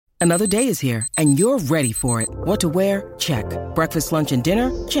Another day is here, and you're ready for it. What to wear? Check. Breakfast, lunch, and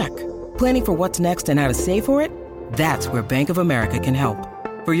dinner? Check. Planning for what's next and how to save for it? That's where Bank of America can help.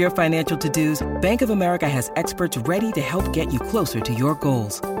 For your financial to-dos, Bank of America has experts ready to help get you closer to your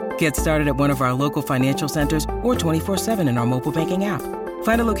goals. Get started at one of our local financial centers or 24/7 in our mobile banking app.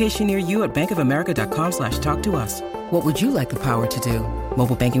 Find a location near you at bankofamerica.com/talktous. What would you like the power to do?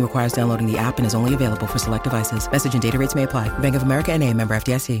 Mobile banking requires downloading the app and is only available for select devices. Message and data rates may apply. Bank of America N.A., member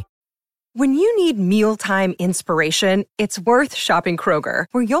FDIC. When you need mealtime inspiration, it's worth shopping Kroger,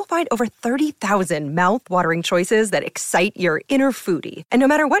 where you'll find over 30,000 mouth-watering choices that excite your inner foodie. And no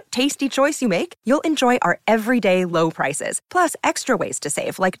matter what tasty choice you make, you'll enjoy our everyday low prices, plus extra ways to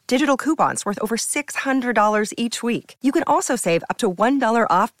save, like digital coupons worth over $600 each week. You can also save up to $1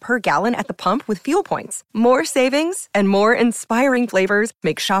 off per gallon at the pump with fuel points. More savings and more inspiring flavors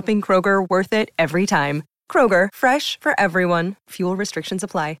make shopping Kroger worth it every time. Kroger, fresh for everyone. Fuel restrictions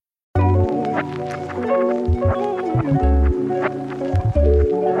apply.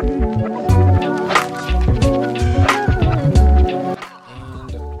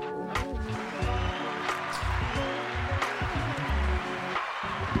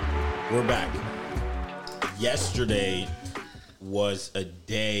 We're back. Yesterday was a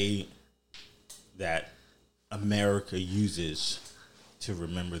day that America uses to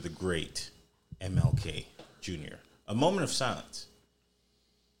remember the great MLK Jr. A moment of silence.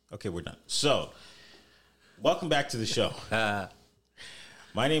 Okay, we're done. So, welcome back to the show.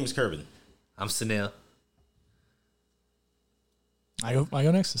 My name is Kerbin. I'm Sunil. I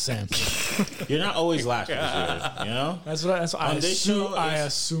go next to Sam. You're not always last, you know? That's what I assume. I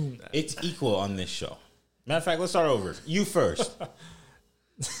assume that. It's equal on this show. Matter of fact, let's start over. You first.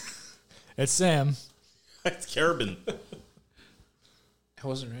 It's Sam. It's Kerbin. I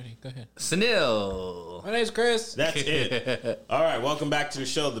wasn't ready. Go ahead. Sunil. My name's Chris. That's it. All right, welcome back to the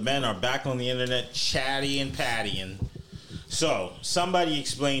show. The men are back on the internet, chatty and pattying. So, somebody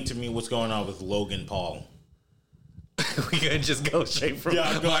explain to me what's going on with Logan Paul. We could just go straight from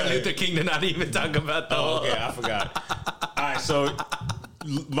Martin Martin Luther King to not even talk about the whole. Okay, I forgot. All right, so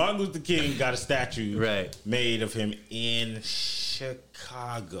Martin Luther King got a statue made of him in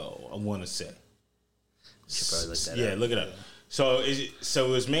Chicago, I want to say. Should probably look that up. Yeah, look it up. So it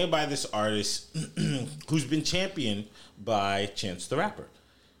was made by this artist who's been championed by Chance the Rapper.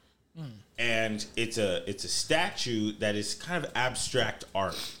 And it's a statue that is kind of abstract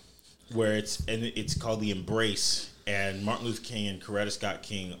art where it's called The Embrace, and Martin Luther King and Coretta Scott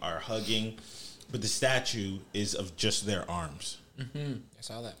King are hugging, but the statue is of just their arms. Mm-hmm. I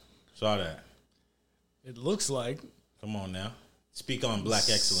saw that. It looks like. Come on now. Speak on black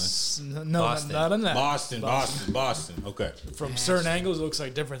excellence. No, not in that. Boston. Okay. From certain angles, it looks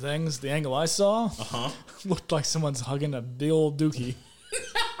like different things. The angle I saw looked like someone's hugging a big old dookie.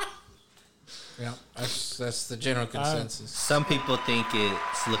 Yeah, that's the general consensus. Some people think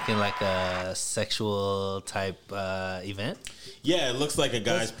it's looking like a sexual type event. Yeah, it looks like a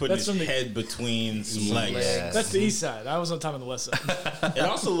guy's putting his head between some legs. Yes. That's the east side. I was on top of the west side. It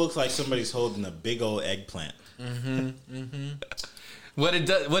also looks like somebody's holding a big old eggplant. What it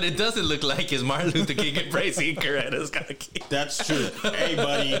doesn't look like is Martin Luther King embracing Coretta Scott King. That's true. Hey,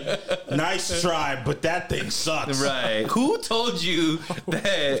 buddy, nice try, but that thing sucks. Right. Who told you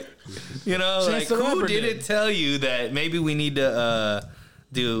that, Chance the who Rapper didn't tell you that maybe we need to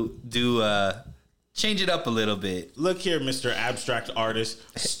change it up a little bit? Look here, Mr. Abstract Artist.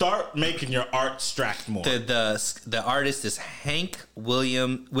 Start making your art abstract more. The artist is Hank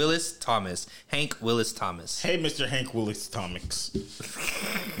Willis Thomas. Hank Willis Thomas. Hey, Mr. Hank Willis Thomas.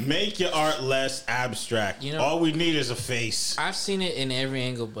 Make your art less abstract. All we need is a face. I've seen it in every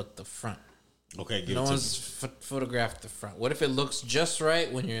angle but the front. Okay, give no it to one's photographed the front. What if it looks just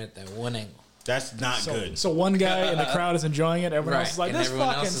right when you're at that one angle? That's not good. So one guy in the crowd is enjoying it. Everyone else is like, and this everyone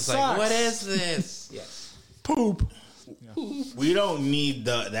fucking else is sucks. like, what is this? Yes. Poop. We don't need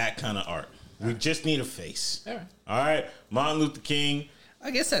that kind of art. We just need a face. All right. Martin Luther King. I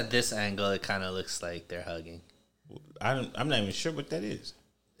guess at this angle, it kind of looks like they're hugging. I'm not even sure what that is.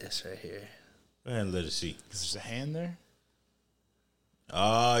 This right here. Go ahead and let us see. Is there a hand there?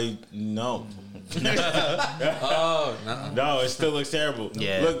 No. Oh, no. No, it still looks terrible.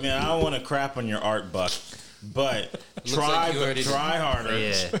 Yeah. Look, man, I don't want to crap on your art, Buck, but try harder.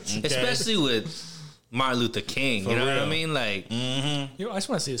 Yeah. Okay? Especially with Martin Luther King. For you know what I real. mean? Like, I just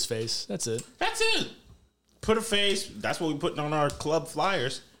want to see his face. That's it. That's it. Put a face. That's what we putting on our club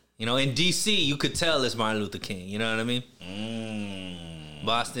flyers. in D.C., you could tell it's Martin Luther King. You know what I mean?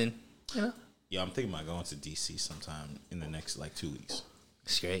 Boston. Yeah, I'm thinking about going to D.C. sometime in the next 2 weeks.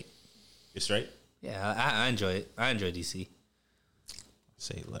 It's great. It's right? Yeah, I enjoy it. I enjoy D.C.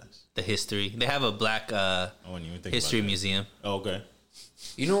 Say less. The history. They have a black I wouldn't even think history about that. museum. Oh, okay.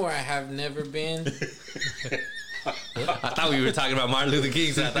 You know where I have never been? I thought we were talking about Martin Luther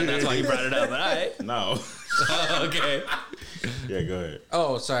King, so I thought that's why you brought it up. But all right. No. Okay. Yeah, go ahead.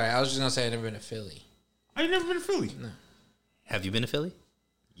 Oh, sorry. I was just gonna say I've never been to Philly. I never been to Philly. No. Have you been to Philly?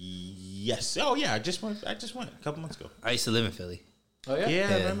 Yes. Oh yeah. I just went a couple months ago. I used to live in Philly. Oh yeah. Yeah, I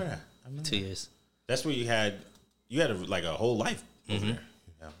Yeah. remember that. I remember 2 years. That's where you had like a whole life over there.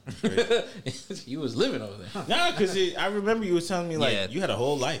 Yeah. You was living over there. No, because I remember you were telling me like Yeah. you had a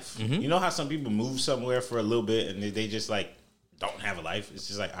whole life. You know how some people move somewhere for a little bit and they just like don't have a life. It's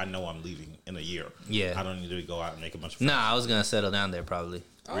just like I know I'm leaving in a year. Yeah. I don't need to go out and make a bunch of friends. Nah, I was gonna settle down there probably.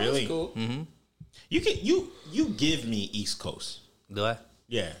 Oh, Really? That's cool. You give me East Coast. Do I?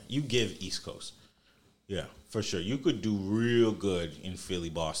 Yeah, you give East Coast. Yeah, for sure. You could do real good in Philly,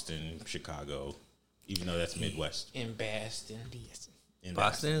 Boston, Chicago, even though that's Midwest. In Boston. In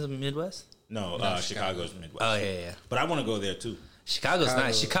Boston is Midwest? No, Chicago's Midwest. Oh, yeah. But I want to go there too. Chicago's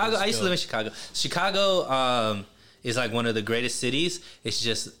nice. Chicago Chicago, I is used to live in Chicago. Chicago is like one of the greatest cities. It's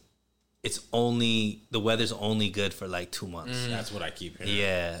just, the weather's only good for like 2 months. That's what I keep hearing.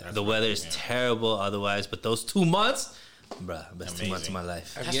 Yeah, That's the what I weather keep is hearing. terrible otherwise, but those 2 months, bruh, best 2 months of Amazing. my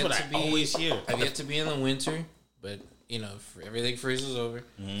life. I've That's yet what to I be, always hear. I've yet to be in the winter, but everything freezes over.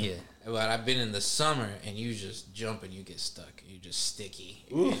 Yeah. But I've been in the summer, and you just jump and you get stuck. You just sticky.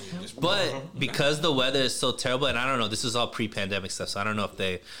 And you just, But because the weather is so terrible, and I don't know, this is all pre-pandemic stuff, so I don't know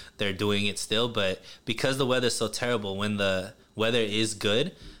if they're doing it still. But because the weather is so terrible, when the weather is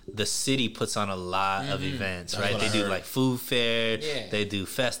good, the city puts on a lot of events, right? what They I do heard. like food fair, Yeah. they do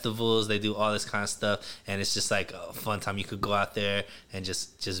festivals, they do all this kind of stuff, and it's just like a fun time. You could go out there and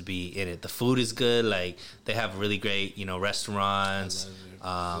just be in it. The food is good. Like they have really great, restaurants.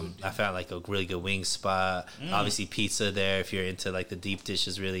 I found like a really good wing spot. Obviously, pizza there if you're into like the deep dish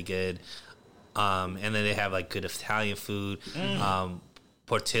is really good. And then they have like good Italian food.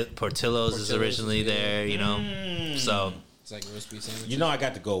 Portillo's is originally there, So it's like roast beef sandwich. You know I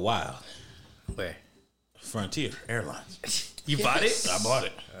got to go wild. where Frontier Airlines. you bought it? I bought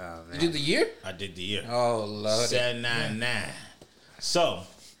it. You did the year? I did the year. Oh, Lord. 799. So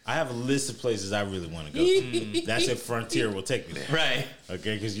I have a list of places I really want to go. That's if Frontier will take me there. Right.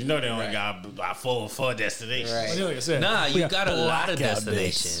 Okay, because they only got about four destinations. Right. Like I said, Nah, we you got a lot of blackout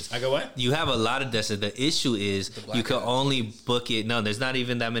destinations. I go what? You have a lot of destinations. The issue is you can blackouts. only book it. No, there's not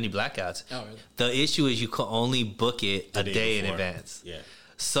even that many blackouts. Oh, really? The issue is you can only book it a The day in before. advance. Yeah.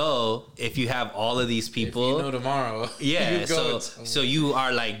 So if you have all of these people, If you know tomorrow. yeah, you go so you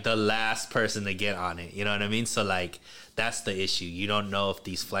are like the last person to get on it. You know what I mean? So like that's the issue. You don't know if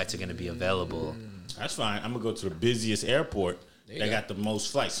these flights are going to be available. That's fine. I'm going to go to the busiest airport that got the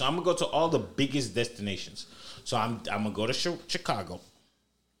most flights. So I'm going to go to all the biggest destinations. So I'm going to go to Chicago.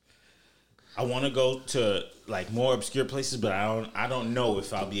 I want to go to like more obscure places, but I don't know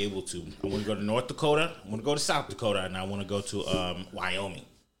if I'll be able to. I want to go to North Dakota. I want to go to South Dakota, and I want to go to Wyoming.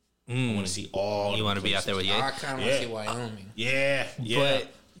 I want to see all. You want to be out there with Ye? I kind of want Yeah. to see Wyoming. Yeah, yeah. But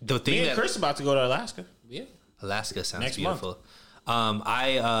the thing Me and that Chris about to go to Alaska. Yeah. Alaska sounds Next month. beautiful.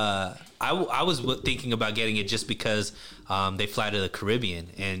 I was thinking about getting it just because they fly to the Caribbean,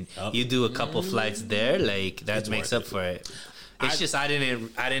 and you do a couple flights there, like that It's makes worth up for it. It's just I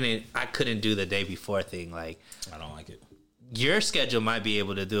couldn't do the day before thing. Like I don't like it. your schedule might be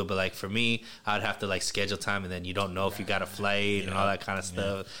able to do it, but like for me, I'd have to like schedule time, and then you don't know if you got a flight and all that kind of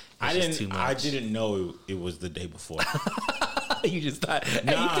stuff. It's just too much. I didn't know it was the day before. You just thought, hey,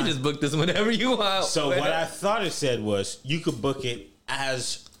 you Nah. can just book this whenever you want. So what I thought it said was you could book it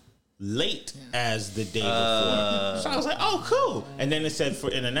as late as the day before. So I was like, oh, cool. And then it said for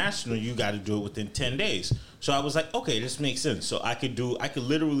international, you got to do it within 10 days. So I was like, okay, this makes sense. So I could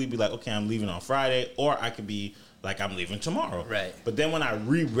literally be like, okay, I'm leaving on Friday, or I could be like, I'm leaving tomorrow. Right. But then when I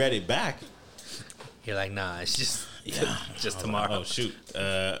reread it back, You're like, nah, it's just just I was like, tomorrow. oh shoot.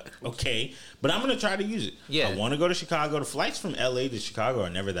 Okay. But I'm gonna try to use it. Yeah. I want to go to Chicago. The flights from LA to Chicago are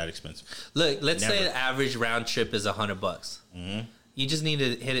never that expensive. Look, let's say Never. the average round trip is $100. Mm-hmm. You just need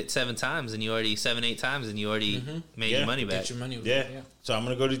to hit it 7 times, and you already 7-8 times, and you already made Yeah. your money back. Get your money. Yeah. So I'm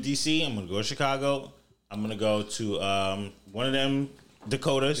gonna go to DC. I'm gonna go to Chicago. I'm gonna go to one of them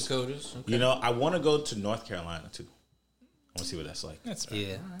Dakotas. Dakotas. Okay. You know, I want to go to North Carolina too. I want to see what that's like. That's fair.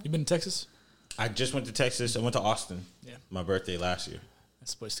 Yeah. You been to Texas? I just went to Texas. I went to Austin. Yeah. My birthday last year.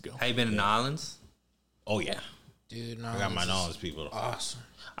 That's the place to go. Have you been to New Orleans? Oh yeah. Dude, no. I got my this is knowledge, people. Awesome.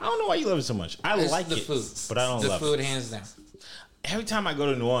 I don't know why you love it so much. I It's like the it, food. but I don't the love food, it. hands down. Every time I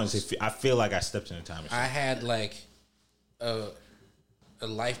go to New Orleans, I feel like I stepped in a time machine. I had like a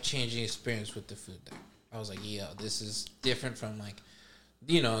life changing experience with the food there. I was like, yo, this is different from like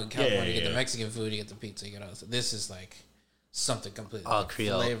you know, in California, you get yeah. the Mexican food, you get the pizza, you get all this. This is like something completely All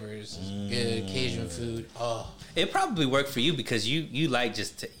Creole. flavors, good Cajun food. Oh, It probably worked for you because you like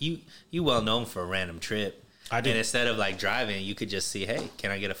just you well known for a random trip. I do. And instead of like driving, you could just see, hey,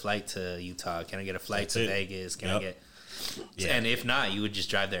 can I get a flight to Utah? Can I get a flight That's to it. Vegas? Can I Yep. get? Yeah. And if not, you would just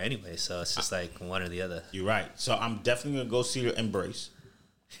drive there anyway. So it's just like one or the other. You're right. So I'm definitely gonna go see the Embrace.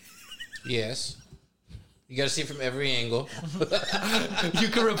 yes. You got to see it from every angle. You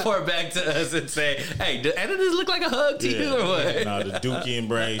can report back to us and say, hey, does this look like a hug to you or what? No, the Dookie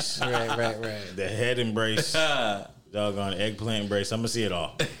Embrace, right. the head embrace, doggone eggplant embrace. I'm gonna see it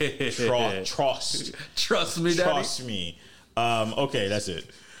all. Trust. Trust me, daddy. Trust me. Okay, that's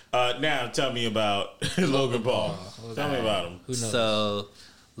it. Now tell me about Logan Paul. Tell me about him. Who knows? So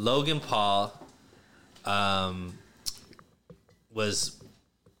Logan Paul was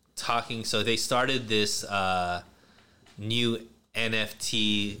talking. So they started this new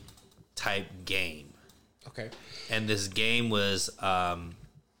NFT type game. Okay. And this game was I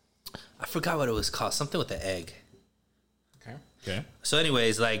forgot what it was called. Something with the egg. Okay. Okay. So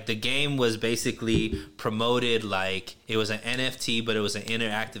anyways, like the game was basically promoted like it was an NFT, but it was an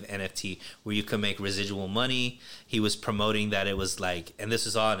interactive NFT where you could make residual money. He was promoting that it was like, and this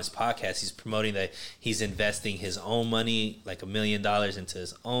is all on his podcast, he's promoting that he's investing his own money, like $1 million into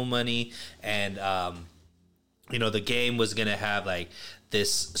his own money. And, you know, the game was going to have like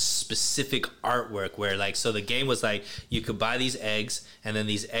this specific artwork where like, so the game was like, you could buy these eggs and then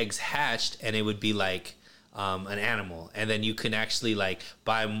these eggs hatched and it would be like, an animal, and then you can actually like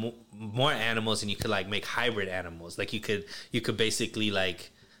buy more animals and you could like make hybrid animals. Like you could basically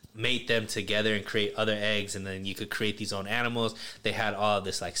like mate them together and create other eggs, and then you could create these own animals. They had all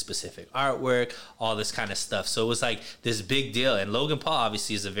this like specific artwork, all this kind of stuff. So it was like this big deal. And Logan Paul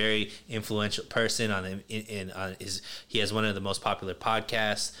obviously is a very influential person on he has one of the most popular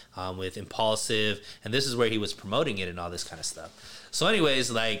podcasts with Impulsive, and this is where he was promoting it and all this kind of stuff. So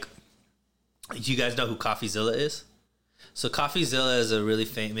anyways, like, you guys know who CoffeeZilla is? So CoffeeZilla is a really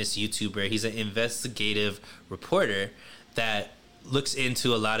famous YouTuber. He's an investigative reporter that looks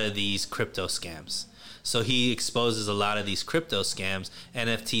into a lot of these crypto scams. So he exposes a lot of these crypto scams,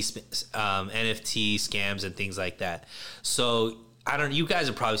 NFT scams and things like that. So you guys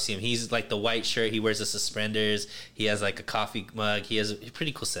have probably seen him. He's like the white shirt. He wears the suspenders. He has like a coffee mug. He has a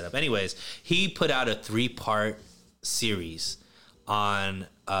pretty cool setup. Anyways, he put out a 3-part series on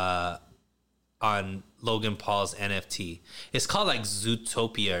Logan Paul's NFT. It's called like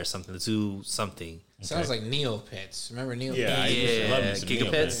Zootopia or something. Zoo something. Sounds like Neopets. Remember Neopets? Yeah, I used to love me some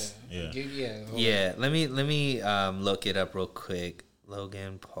Gigapets. Neopets. Yeah. Yeah, let me look it up real quick.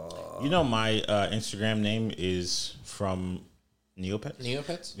 Logan Paul. You know my Instagram name is from Neopets?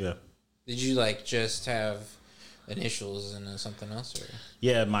 Neopets? Yeah. Did you like just have initials and something else? Or?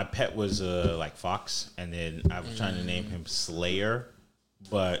 Yeah, my pet was like Fox, and then I was trying to name him Slayer,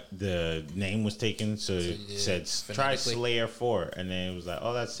 but the name was taken, so it said try phonetically? Slayer 4, and then it was like,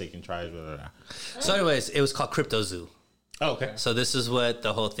 oh, that's taken, try blah, blah, blah. So anyways, it was called Crypto Zoo. Oh, okay. So this is what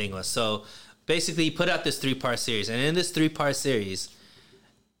the whole thing was. So basically, he put out this 3-part series, and in this 3-part series,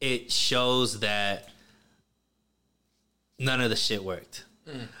 it shows that none of the shit worked.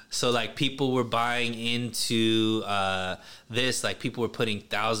 So like people were buying into this, like people were putting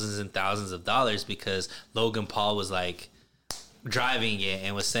thousands and thousands of dollars because Logan Paul was like driving it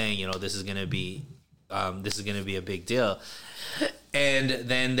and was saying, you know, this is gonna be a big deal. And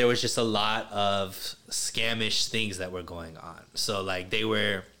then there was just a lot of scamish things that were going on. So like they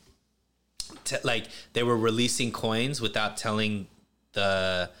were releasing coins without telling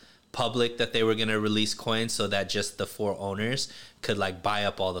the public that they were going to release coins, so that just the 4 owners could like buy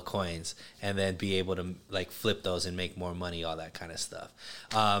up all the coins and then be able to like flip those and make more money, all that kind of stuff.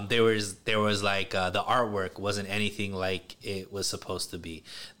 There was like the artwork wasn't anything like it was supposed to be.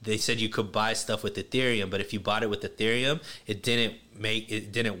 They said you could buy stuff with Ethereum, but if you bought it with Ethereum, it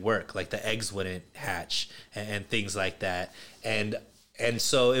didn't work. Like the eggs wouldn't hatch and things like that. And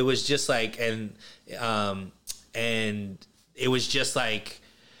so it was just like and it was just like,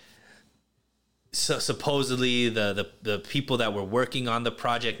 so supposedly the people that were working on the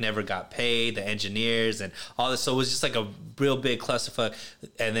project never got paid, the engineers and all this. So it was just like a real big clusterfuck.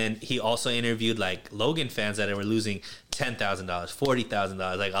 And then he also interviewed like Logan fans that were losing $10,000,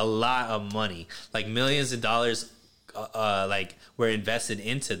 $40,000, like a lot of money, like millions of dollars, like were invested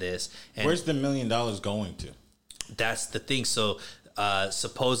into this. And Where's the $1 million going to? that's the thing. So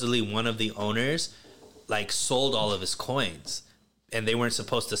supposedly one of the owners like sold all of his coins. And they weren't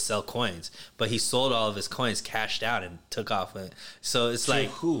supposed to sell coins, but he sold all of his coins, cashed out, and took off. So it's like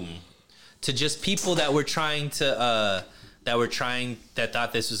whom? to just people that were trying to that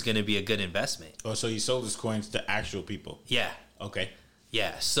thought this was going to be a good investment. Oh, so he sold his coins to actual people. Yeah. Okay.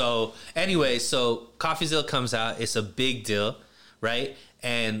 Yeah. So anyway, so CoffeeZilla comes out. It's a big deal, right?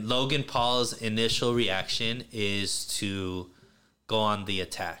 And Logan Paul's initial reaction is to go on the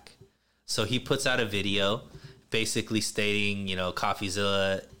attack. So he puts out a video basically stating,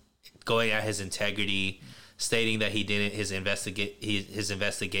 CoffeeZilla going at his integrity, stating that his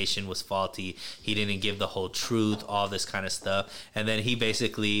investigation was faulty. He didn't give the whole truth, all this kind of stuff. And then he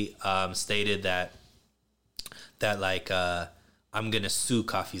basically stated that I'm going to sue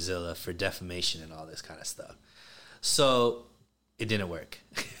CoffeeZilla for defamation and all this kind of stuff. So it didn't work.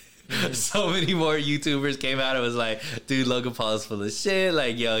 So many more YouTubers came out and was like, dude, Logan Paul is full of shit.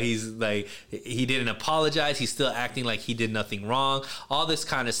 Like, he's like, he didn't apologize. He's still acting like he did nothing wrong. All this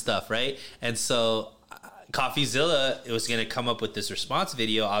kind of stuff, right? And so CoffeeZilla was going to come up with this response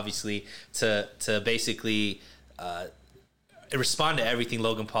video, obviously, to basically respond to everything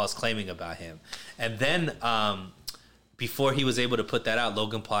Logan Paul is claiming about him. And then before he was able to put that out,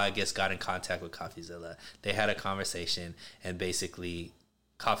 Logan Paul, I guess, got in contact with CoffeeZilla. They had a conversation, and basically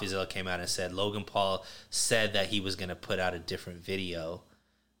CoffeeZilla came out and said Logan Paul said that he was going to put out a different video.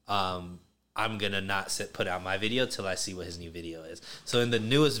 I'm going to not put out my video till I see what his new video is. So in the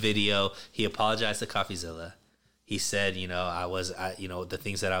newest video, he apologized to CoffeeZilla. He said, the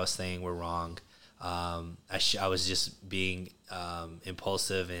things that I was saying were wrong. I was just being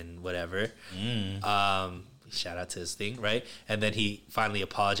impulsive and whatever. Shout out to his thing, right? And then he finally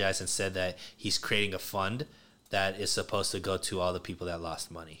apologized and said that he's creating a fund that is supposed to go to all the people that lost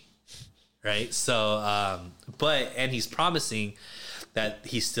money, right? So, and he's promising that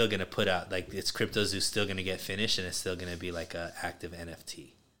he's still going to put out, like, it's CryptoZoo still going to get finished, and it's still going to be like a active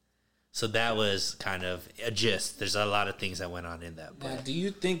NFT. So that was kind of a gist. There's a lot of things that went on in that. Now, do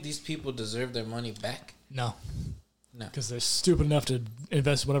you think these people deserve their money back? No. No. Because they're stupid enough to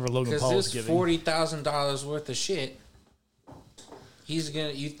invest whatever Logan Paul is giving. giving. Because this $40,000 worth of shit, you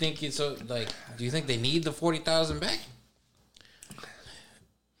think it's like, do you think they need the $40,000 back?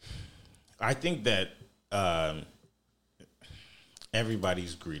 I think that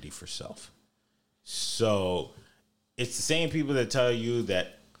everybody's greedy for self. So it's the same people that tell you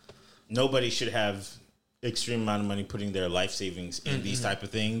that nobody should have extreme amount of money putting their life savings in these type of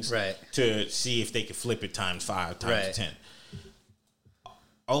things, right, to see if they could flip it times 5, times right. 10.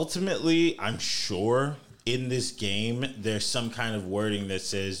 Ultimately, I'm sure in this game there's some kind of wording that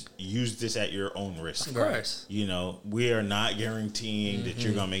says use this at your own risk. Of course. We are not guaranteeing that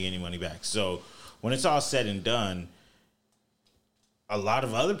you're going to make any money back. So when it's all said and done, a lot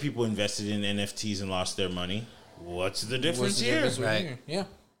of other people invested in NFTs and lost their money. What's the difference here? Right. Yeah.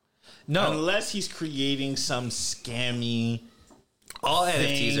 No, unless he's creating some scammy. All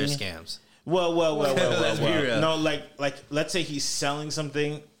thing. NFTs are scams. Well. Let's be real. No, like let's say he's selling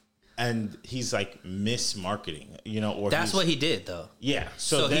something, and he's like mismarketing, or that's what he did though. Yeah.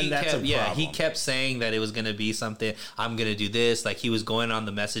 So then that's a problem. Yeah, he kept saying that it was going to be something. I'm going to do this. Like he was going on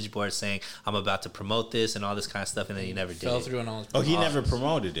the message board saying, "I'm about to promote this" and all this kind of stuff, and then he never did. Fell through on all his. Oh, he never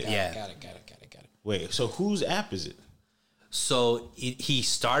promoted it. Yeah. Got it. Wait. So whose app is it? So he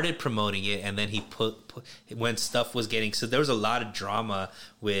started promoting it, and then he put when stuff was getting. So there was a lot of drama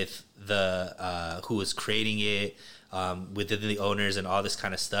with the who was creating it, within the owners and all this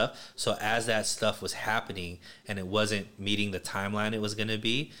kind of stuff. So as that stuff was happening and it wasn't meeting the timeline it was going to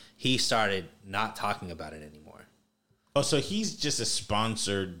be, he started not talking about it anymore. Oh, so he's just a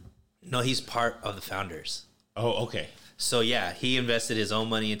sponsored. No, he's part of the founders. Oh, okay. So yeah, he invested his own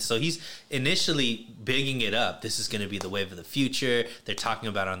money into. So he's initially bigging it up. This is going to be the wave of the future. They're talking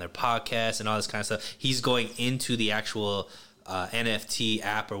about it on their podcast and all this kind of stuff. He's going into the actual NFT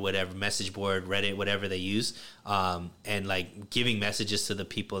app or whatever, message board, Reddit, whatever they use, and like giving messages to the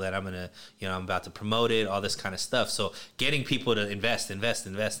people that I'm about to promote it, all this kind of stuff. So getting people to invest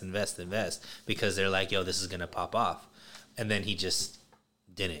because they're like, yo, this is gonna pop off, and then he just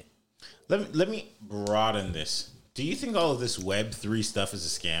didn't. Let me broaden this. Do you think all of this Web3 stuff is a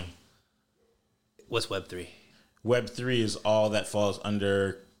scam? What's Web3? Web3 is all that falls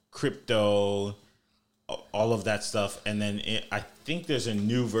under crypto, all of that stuff. And then I think there's a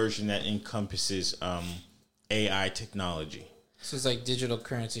new version that encompasses AI technology. So it's like digital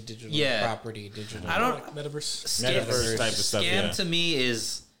currency, digital property, digital. I don't metaverse type of stuff. Scam to me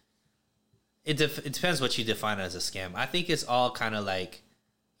is it depends what you define as a scam. I think it's all kind of like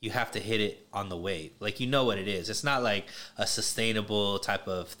you have to hit it on the wave. Like, you know what it is. It's not like a sustainable type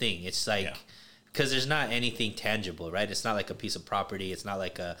of thing. It's like, because there's not anything tangible, right? It's not like a piece of property. It's not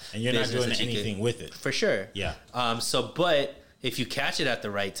like a and you're not doing anything with it. For sure. Yeah. But if you catch it at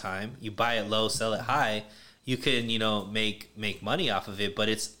the right time, you buy it low, sell it high, you can, you know, make money off of it, but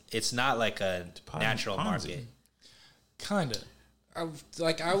it's not like a natural market. Kinda.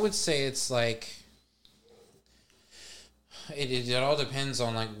 I would say it's like it all depends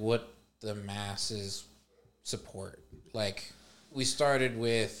on like what the masses support. Like we started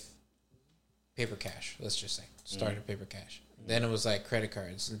with paper cash. Let's just say started paper cash. Then it was like credit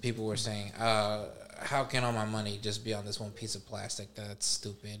cards, and people were saying, "How can all my money just be on this one piece of plastic? That's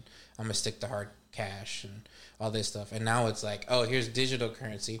stupid. I'm gonna stick to hard cash and all this stuff." And now it's like, "Oh, here's digital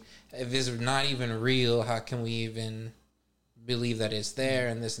currency. If it's not even real, how can we even believe that it's there?"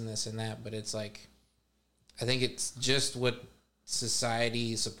 And this and this and that. But it's like, I think it's just what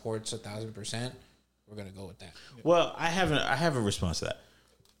society supports 1,000%. We're gonna go with that. Well, I have a response to that.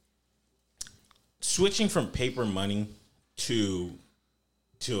 Switching from paper money to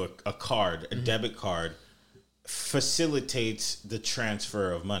a card, a debit card, facilitates the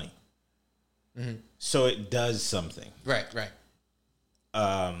transfer of money. So it does something. Right.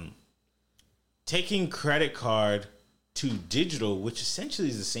 Taking credit card to digital, which essentially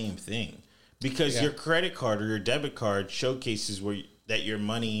is the same thing, because your credit card or your debit card showcases that your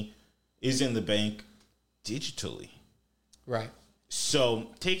money is in the bank digitally. Right.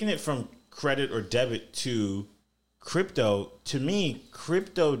 So taking it from credit or debit to crypto, to me,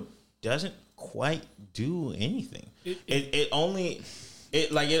 crypto doesn't quite do anything. It only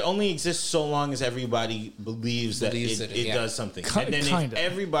exists so long as everybody believes that it does something. And then if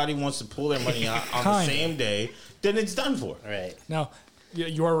everybody wants to pull their money out on the same day, then it's done for. Right. Now,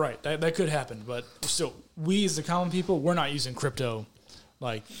 you are right. That could happen. But still, we as the common people, we're not using crypto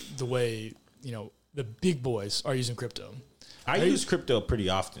like the way, you know, the big boys are using crypto. I use crypto pretty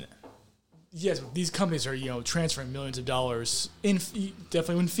often. Yes, these companies are, you know, transferring millions of dollars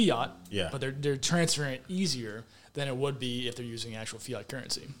definitely in fiat. Yeah. But they're transferring it easier than it would be if they're using actual fiat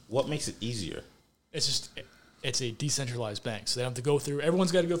currency. What makes it easier? It's a decentralized bank, so they don't have to go through.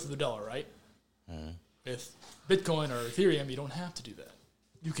 Everyone's got to go through the dollar, right? With Bitcoin or Ethereum, you don't have to do that.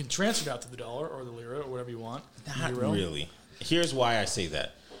 You can transfer it out to the dollar or the lira or whatever you want. Not really. Here's why I say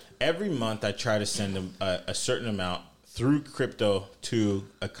that. Every month, I try to send a certain amount through crypto to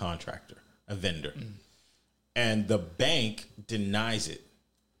a contractor, a vendor. And the bank denies it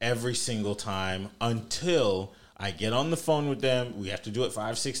every single time until I get on the phone with them. We have to do it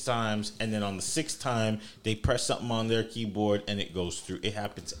 5-6 times. And then on the 6th time, they press something on their keyboard and it goes through. It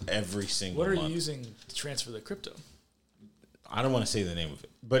happens every single month. What are you using to transfer the crypto? I don't want to say the name of it,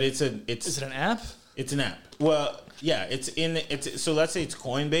 but it's Is it an app? It's an app. Well, yeah, so let's say it's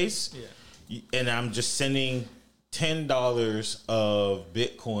Coinbase. Yeah. And I'm just sending $10 of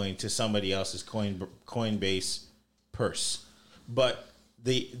Bitcoin to somebody else's Coinbase purse. But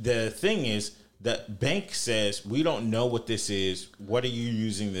the thing is, the bank says, we don't know what this is. What are you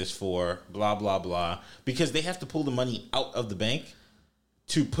using this for? Blah, blah, blah. Because they have to pull the money out of the bank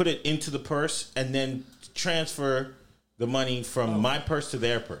to put it into the purse and then transfer the money from my purse to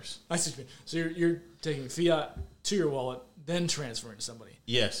their purse. I see what you mean. So you're taking fiat to your wallet, then transferring to somebody.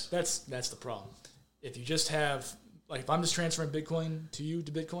 Yes. That's the problem. If you just have, like, if I'm just transferring Bitcoin to you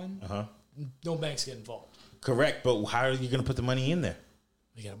to Bitcoin, no banks get involved. Correct. But how are you going to put the money in there?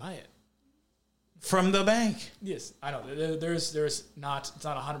 You got to buy it. From the bank. Yes, I know. It's not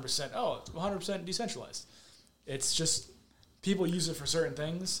 100%. Oh, it's 100% decentralized. It's just people use it for certain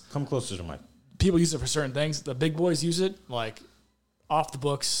things. Come closer to Mike. People use it for certain things. The big boys use it like off the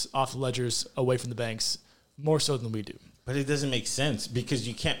books, off the ledgers, away from the banks, more so than we do. But it doesn't make sense because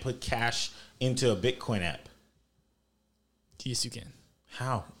you can't put cash into a Bitcoin app. Yes, you can.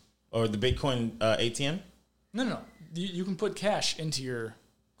 How? Or the Bitcoin ATM? No. You can put cash into your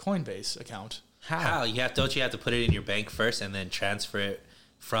Coinbase account. How? Don't you have to put it in your bank first and then transfer it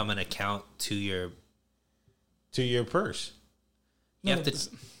from an account to your purse? You have to.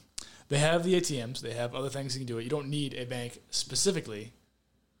 They have the ATMs. They have other things you can do it. You don't need a bank specifically,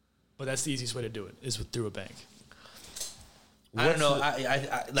 but that's the easiest way to do it is through a bank. I don't know.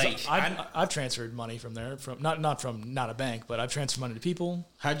 I've transferred money from there, from not a bank, but I've transferred money to people.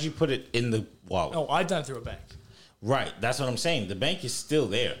 How'd you put it in the wallet? Oh, I've done it through a bank. Right. That's what I'm saying. The bank is still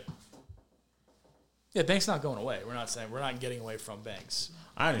there. Yeah, bank's not going away. We're not getting away from banks.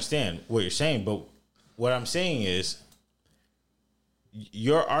 I understand what you're saying, but what I'm saying is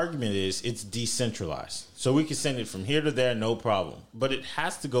your argument is it's decentralized. So we can send it from here to there, no problem. But it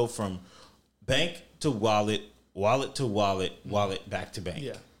has to go from bank to wallet, wallet to wallet, wallet back to bank.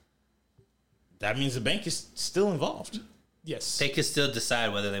 Yeah. That means the bank is still involved. Yes. They can still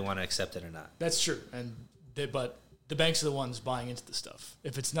decide whether they want to accept it or not. That's true. But the banks are the ones buying into the stuff.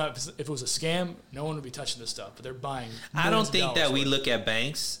 If it was a scam, no one would be touching this stuff. But they're buying. I don't think that we look at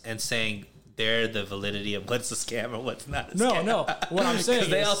banks and saying they're the validity of what's a scam or what's not a No, scam. no. What I'm saying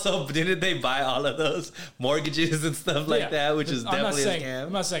They is, also didn't they buy all of those mortgages and stuff like yeah, that, which but is I'm not definitely saying, a scam.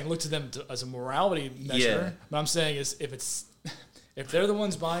 I'm not saying look to them as a morality measure. Yeah. But I'm saying is if they're the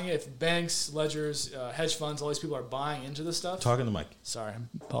ones buying it, if banks, ledgers, hedge funds, all these people are buying into this stuff. Talking to Mike. Sorry,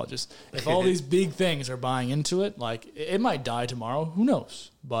 apologies. If all these big things are buying into it, like it might die tomorrow. Who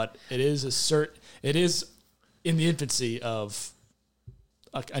knows? But it is it is in the infancy of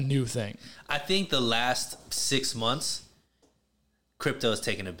a new thing. I think the last 6 months, crypto has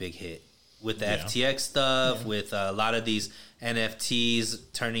taken a big hit with the FTX stuff, with a lot of these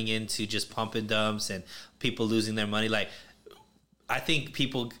NFTs turning into just pump and dumps and people losing their money. Like, I think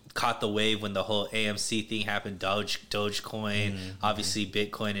people caught the wave when the whole AMC thing happened, Dogecoin, obviously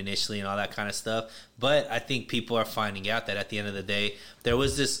Bitcoin initially and all that kind of stuff. But I think people are finding out that at the end of the day, there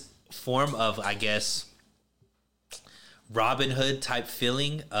was this form of, I guess, Robin Hood type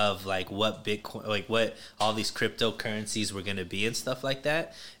feeling of like what Bitcoin, like what all these cryptocurrencies were going to be and stuff like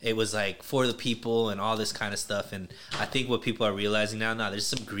that. It was like for the people and all this kind of stuff. And I think what people are realizing now, there's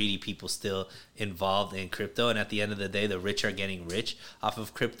some greedy people still involved in crypto. And at the end of the day, the rich are getting rich off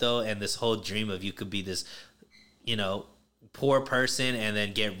of crypto. And this whole dream of you could be this, poor person and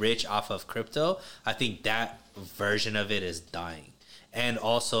then get rich off of crypto. I think that version of it is dying. And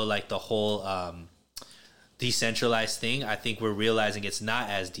also like the whole, decentralized thing, I think we're realizing it's not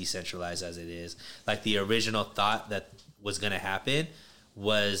as decentralized as it is. Like the original thought that was going to happen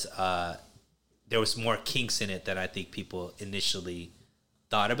was there was more kinks in it than I think people initially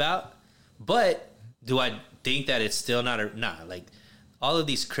thought about. But do I think that it's still not like all of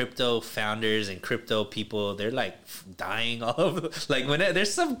these crypto founders and crypto people, they're like dying all over. Like when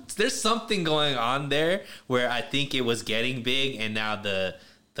there's something going on there where I think it was getting big and now the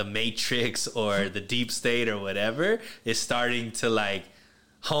Matrix or the deep state or whatever is starting to like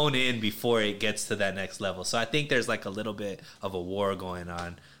hone in before it gets to that next level. So I think there's like a little bit of a war going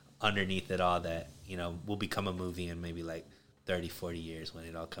on underneath it all that, will become a movie in maybe like 30, 40 years when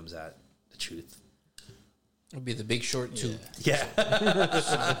it all comes out, the truth. It'll be The Big Short 2.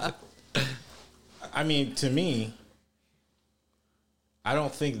 Yeah. I mean, to me, I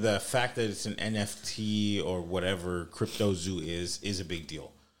don't think the fact that it's an NFT or whatever Crypto Zoo is a big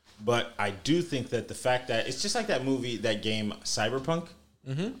deal. But I do think that the fact that it's just like that movie, that game Cyberpunk,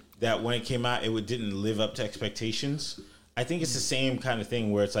 that when it came out, it didn't live up to expectations. I think it's the same kind of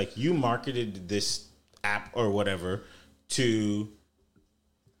thing where it's like you marketed this app or whatever to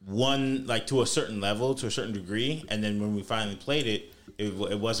to a certain level, to a certain degree, and then when we finally played it,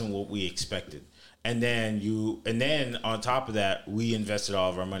 it wasn't what we expected. And then on top of that, we invested all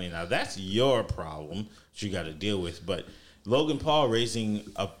of our money. Now that's your problem that you got to deal with. But Logan Paul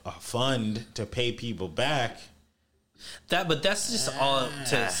raising a fund to pay people back. But that's just all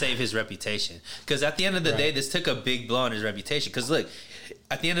to save his reputation. Because at the end of the day, this took a big blow on his reputation. Because look,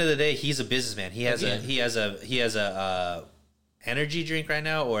 at the end of the day, he's a businessman. He has a energy drink right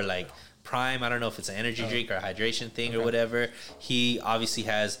now, or like Prime. I don't know if it's an energy drink or a hydration thing or whatever. He obviously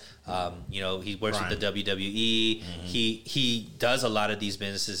has, he works Prime. with the WWE. He does a lot of these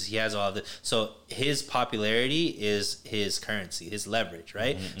businesses. He has all of the. So his popularity is his currency, his leverage,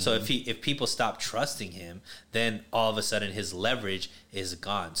 right? So if people stop trusting him, then all of a sudden his leverage is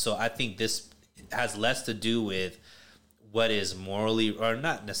gone. So I think this has less to do with what is morally, or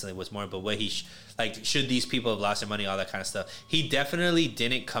not necessarily what's moral, but what he should these people have lost their money, all that kind of stuff. He definitely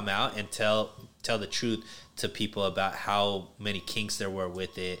didn't come out and tell the truth to people about how many kinks there were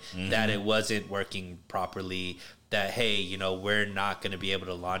with it, that it wasn't working properly, that, hey, we're not going to be able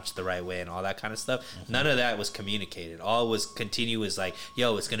to launch the right way and all that kind of stuff. None of that was communicated. All was continuous, like,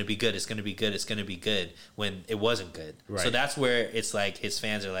 yo, it's going to be good, it's going to be good, it's going to be good, when it wasn't good. Right. So that's where it's like his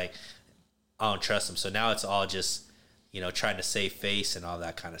fans are like, I don't trust him. So now it's all just, trying to save face and all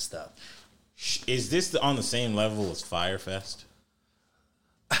that kind of stuff. Is this on the same level as Firefest?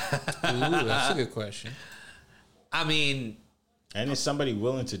 Ooh, that's a good question. I mean... And is somebody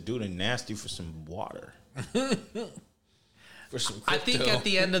willing to do the nasty for some water? For some I think at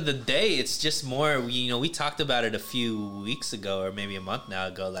the end of the day, it's just more, we talked about it a few weeks ago or maybe a month now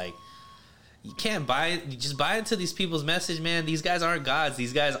ago, like, you just buy into these people's message, man. These guys aren't gods.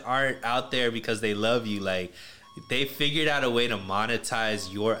 These guys aren't out there because they love you. Like, they figured out a way to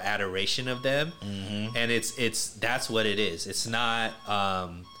monetize your adoration of them, and that's what it is. It's not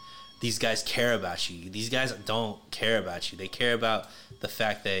these guys care about you. These guys don't care about you. They care about the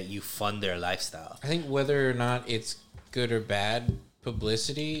fact that you fund their lifestyle. I think whether or not it's good or bad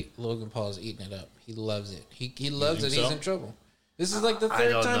publicity, Logan Paul is eating it up. He loves it. He loves it. So? He's in trouble. This is like the I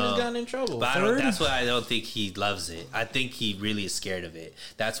third don't time know. he's gotten in trouble. But that's why I don't think he loves it. I think he really is scared of it.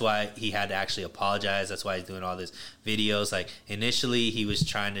 That's why he had to actually apologize. That's why he's doing all these videos. Like, initially, he was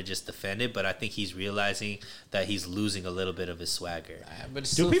trying to just defend it, but I think he's realizing that he's losing a little bit of his swagger. But it Do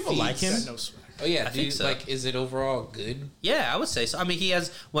still people like feeds- him? No swag. Oh yeah, I think so. Like, is it overall good? Yeah, I would say so. I mean, he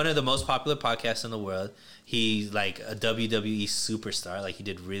has one of the most popular podcasts in the world. He's like a WWE superstar. Like, he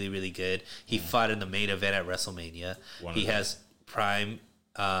did really, really good. He fought in the main event at WrestleMania. He has Prime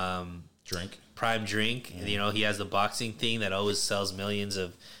Drink. Prime Drink. You know, he has the boxing thing that always sells millions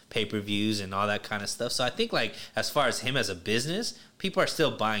of pay-per-views and all that kind of stuff. So I think, like, as far as him as a business, people are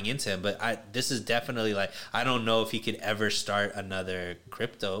still buying into him. But this is definitely, like, I don't know if he could ever start another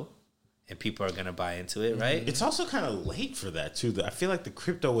crypto and people are going to buy into it, right? It's also kind of late for that, too. I feel like the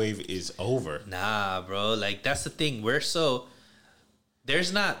crypto wave is over. Nah, bro. Like, that's the thing.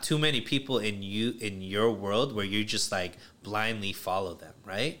 There's not too many people in your world where you just like blindly follow them,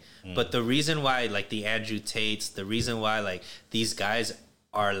 right? But the reason why, like, the Andrew Tates, the reason why, like, these guys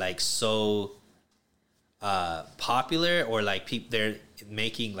are like so popular, or like they're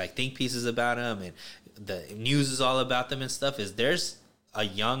making like think pieces about them and the news is all about them and stuff, is there's a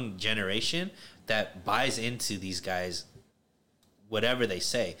young generation that buys into these guys. Whatever they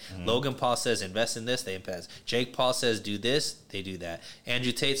say. Logan Paul says invest in this, they invest. Jake Paul says do this, they do that.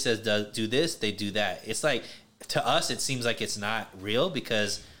 Andrew Tate says do this, they do that. It's like, to us, it seems like it's not real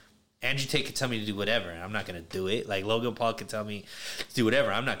because Andrew Tate could tell me to do whatever and I'm not going to do it. Like, Logan Paul could tell me to do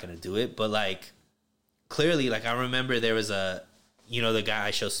whatever, I'm not going to do it. But, like, clearly, like, I remember there was the guy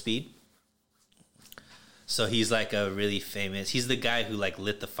I Show Speed. So he's like a really famous, he's the guy who like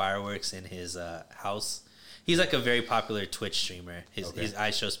lit the fireworks in his house. He's like a very popular Twitch streamer. His I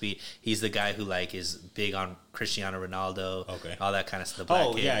Show Speed. He's the guy who like is big on Cristiano Ronaldo. Okay. All that kind of stuff.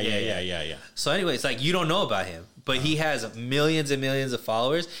 Oh, yeah. So anyway, it's like you don't know about him, but he has millions and millions of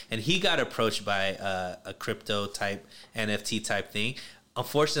followers, and he got approached by a crypto type NFT type thing.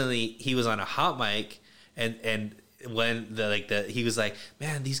 Unfortunately, he was on a hot mic, and when he was like,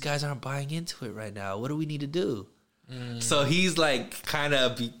 "Man, these guys aren't buying into it right now. What do we need to do?" So he's like,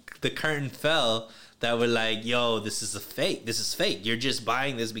 the curtain fell. That were like, yo, this is fake. This is fake. You're just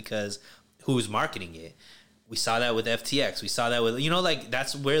buying this because who's marketing it? We saw that with FTX. We saw that with, like,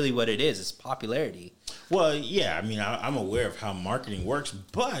 that's really what it is. It's popularity. Well, yeah, I mean, I'm aware of how marketing works,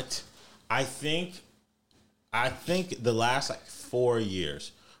 but I think the last like 4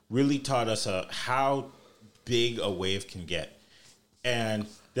 years really taught us how big a wave can get. And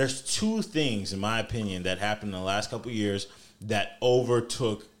there's two things, in my opinion, that happened in the last couple of years that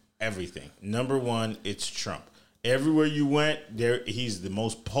overtook everything. Number one, it's Trump. Everywhere you went, he's the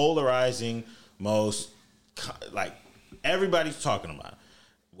most polarizing, everybody's talking about him,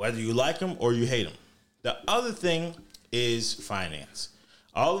 whether you like him or you hate him. The other thing is finance.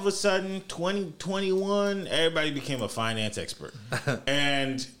 All of a sudden, 2021, everybody became a finance expert.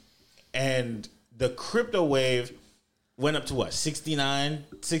 and the crypto wave went up to what,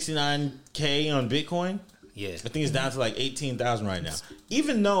 69K on Bitcoin? Yeah. I think it's down to like 18,000 right now.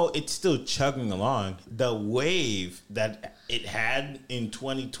 Even though it's still chugging along, the wave that it had in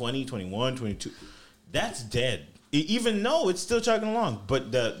 2020, 21, 22, that's dead. Even though it's still chugging along.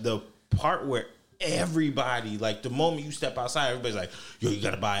 But the part where everybody, like the moment you step outside, everybody's like, yo, you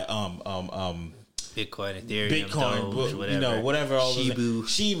got to buy Bitcoin, Ethereum, Doge, whatever. Whatever. All Shibu.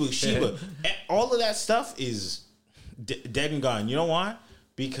 Shiba. All of that stuff is dead and gone. You know why?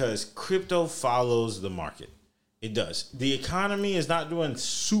 Because crypto follows the market. It does. The economy is not doing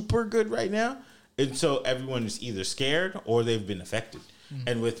super good right now. And so everyone is either scared or they've been affected.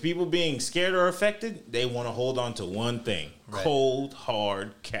 And with people being scared or affected, they want to hold on to one thing. Right. Cold,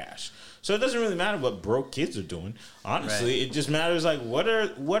 hard cash. So it doesn't really matter what broke kids are doing. Honestly, It just matters like what are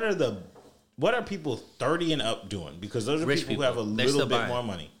people 30 and up doing? Because those are people who have a little bit more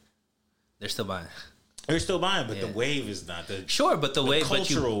money. They're still buying. They're still buying, but the wave is not there. Sure, but the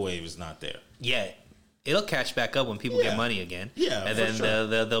cultural wave is not there. Yeah, it'll catch back up when people get money again. Yeah, and then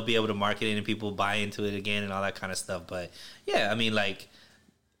they'll be able to market it and people buy into it again and all that kind of stuff. But yeah, I mean, like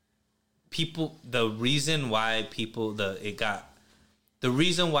people, the reason why the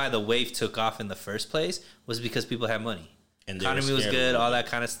wave took off in the first place was because people had money. And the economy was good, all that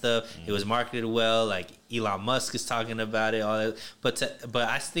kind of stuff. Mm-hmm. It was marketed well. Like Elon Musk is talking about it, all that. But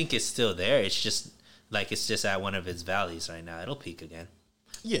I think it's still there. It's just at one of its valleys right now. It'll peak again.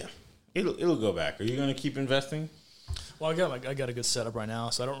 Yeah, it'll go back. Are you going to keep investing? Well, I got a good setup right now,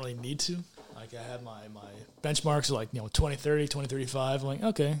 so I don't really need to. Like I have my benchmarks are like 2030, 2035. I'm like,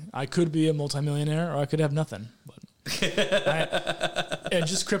 okay, I could be a multimillionaire or I could have nothing. But and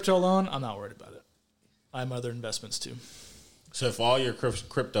just crypto alone, I'm not worried about it. I have other investments too. So if all your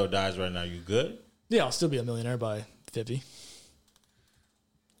crypto dies right now, you good? Yeah, I'll still be a millionaire by 50.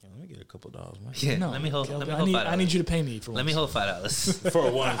 Yeah, let me get a couple dollars, man. Yeah, No, let me hold. Kelvin, Let me hold $5. I need you to pay me for. Let me hold $5. For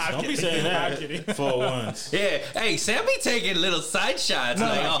once. Don't be saying that. For once. Yeah, hey, Sam be taking little side shots.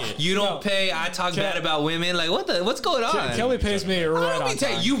 Like, oh, you don't pay. I talk bad about women. Like, what's going on? Kelly pays me right I don't on be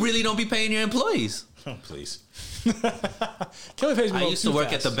time. you really don't be paying your employees. Oh, please. Kelly pays me. I a little used to too work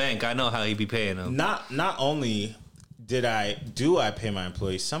fast. at the bank. I know how he be paying them. Not only do I pay my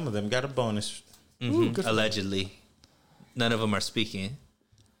employees, some of them got a bonus. Ooh, good for Allegedly, none of them are speaking.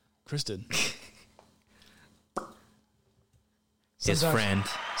 Chris did. His Sometimes- friend.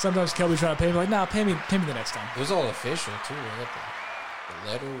 Sometimes Kelly try to pay me like, nah, pay me the next time. It was all official too. I got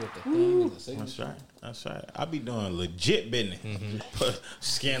the letter with the thing and the signature. That's right. That's right. I be doing legit business.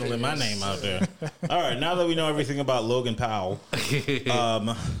 Scandaling my name out there. All right. Now that we know everything about Logan Powell,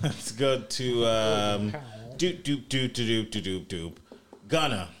 let's go to doop.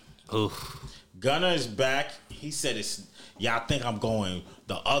 Gunna. Oof. Gunna is back. He said y'all think I'm going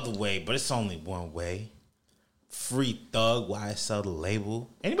the other way, but it's only one way. Free Thug, YSL, the label.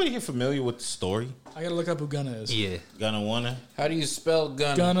 Anybody here familiar with the story? I gotta look up who Gunna is. Yeah. Gunna wanna? How do you spell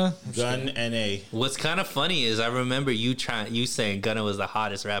gun? Gunna. Gun N-A. What's kind of funny is I remember you saying Gunna was the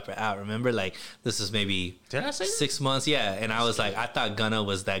hottest rapper out. Remember, like this is maybe Did I say that? 6 months. Yeah, and I was like, I thought Gunna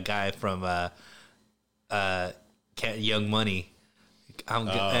was that guy from Young Money.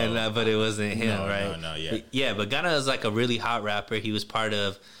 But it wasn't him, No, right? no, yeah. Yeah, but Gunna is like a really hot rapper. He was part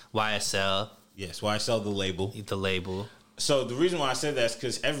of YSL, Yes, YSL, the label. the label. So the reason why I said that's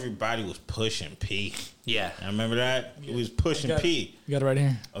because everybody was pushing P. Yeah. I remember that? It was pushing P. You got it right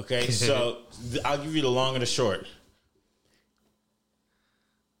here. Okay, so I'll give you the long and the short.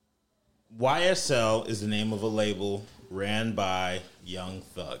 YSL is the name of a label ran by Young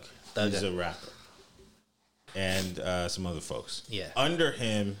Thug. He's a rapper. And some other folks. Yeah. Under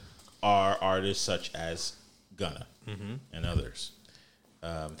him are artists such as Gunna and others.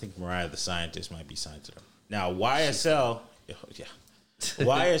 I think Mariah the Scientist might be signed to them. Now, YSL,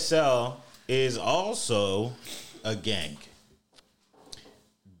 YSL is also a gang.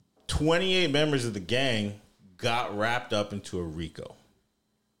 28 members of the gang got wrapped up into a RICO.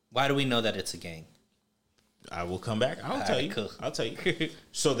 Why do we know that it's a gang? I will come back. I'll tell right, you. cool. I'll tell you.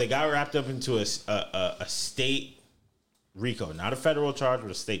 So they got wrapped up into a state RICO, not a federal charge,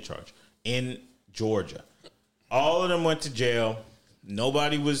 but a state charge in Georgia. All of them went to jail.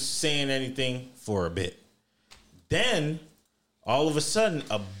 Nobody was saying anything for a bit. Then, all of a sudden,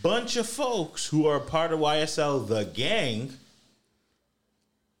 a bunch of folks who are part of YSL, the gang,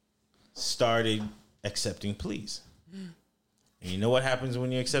 started accepting pleas. And you know what happens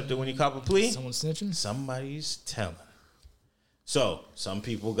when you accept it when you cop a plea? Someone snitching? Somebody's telling. So, some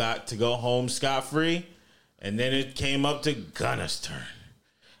people got to go home scot-free, and then it came up to Gunna's turn.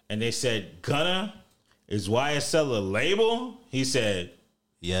 And they said, Gunna, is YSL a label? He said,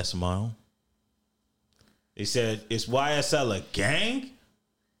 yes, Mom. They said, is YSL a gang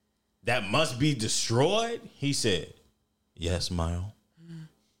that must be destroyed? He said, yes, Mom.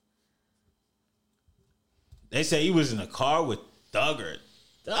 They said he was in a car with Thugger.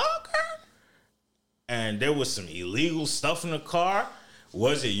 And there was some illegal stuff in the car.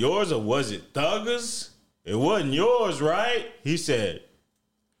 Was it yours or was it Thugger's? It wasn't yours, right? He said,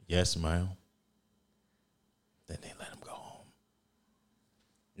 yes, ma'am. Then they let him go home.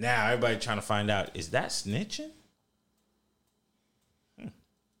 Now everybody trying to find out, is that snitching?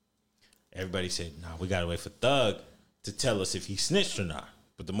 Everybody said, nah, we got to wait for Thug to tell us if he snitched or not.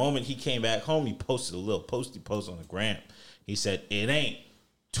 But the moment he came back home, he posted a little posty post on the gram. He said, it ain't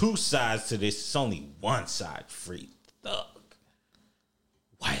two sides to this. It's only one side. Free Thug.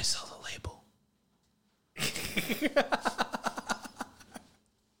 YSL the label.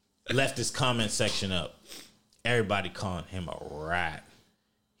 Left his comment section up. Everybody calling him a rat.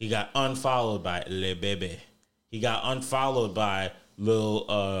 He got unfollowed by Le Bebe. He got unfollowed by Lil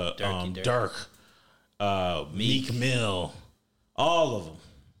Durk. Meek Mill. All of them.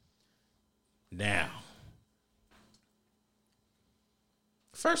 Now,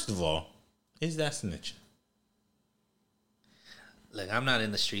 first of all, is that snitching? Look, I'm not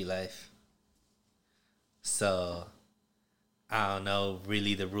in the street life, so I don't know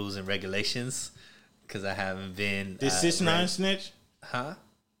really the rules and regulations because I haven't been. Did 6ix9ine snitch? Huh?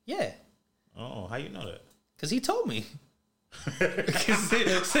 Yeah, Oh, how you know that? because he told me. Because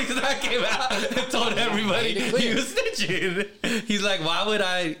 6ix9ine came out and told everybody he was snitching. He's like, why would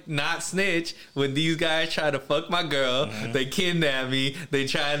I not snitch when these guys try to fuck my girl? Mm-hmm. They kidnap me. They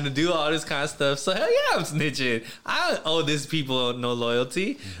trying to do all this kind of stuff. So hell yeah, I'm snitching. I don't owe these people no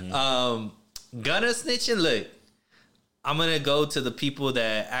loyalty. Mm-hmm. Gunna snitching. Look, I'm gonna go to the people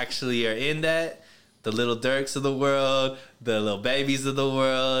that actually are in that, the Little Durks of the world, the Lil Babies of the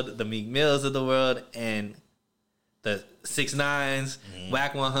world, the Meek Mills of the world, and the 6ix9ines,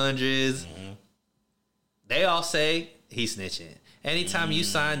 Whack 100s. They all say he's snitching. Anytime you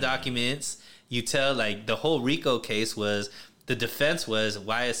sign documents, you tell, like, the whole RICO case was, the defense was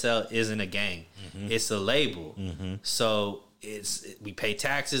YSL isn't a gang. It's a label. So we pay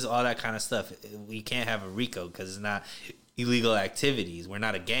taxes, all that kind of stuff. We can't have a RICO because it's not illegal activities. We're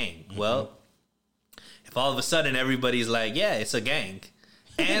not a gang. Well, if all of a sudden everybody's like, yeah, it's a gang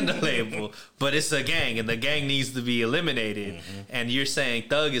and a label, but it's a gang and the gang needs to be eliminated, and you're saying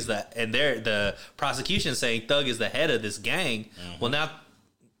Thug is the prosecution saying Thug is the head of this gang, well,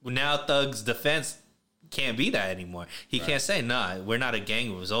 now Thug's defense can't be that anymore. He can't say, nah, we're not a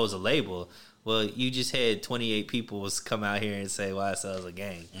gang, it was always a label. Well, you just had 28 people come out here and say YSL is a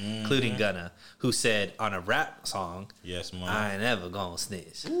gang, including Gunna, who said on a rap song, Yes, man. I ain't never gonna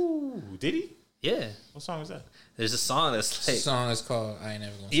snitch. Ooh, did he? Yeah. What song is that? There's a song that's like... The song is called I Ain't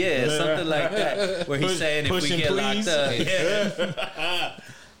Never Gonna Stop. Yeah, something like that. Where he's saying if we Pushing get Please. locked up.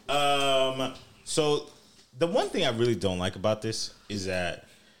 Yeah. So the one thing I really don't like about this is that,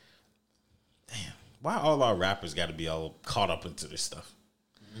 damn, why all our rappers got to be all caught up into this stuff?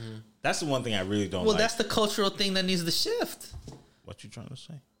 That's the one thing I really don't like. Well, that's the cultural thing that needs to shift. What you trying to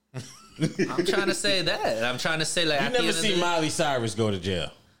say? I'm trying to say that. I'm trying to say, like, You at the never end of see the- Miley Cyrus go to jail.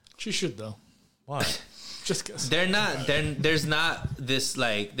 She should though. Why? Just because. There's not this,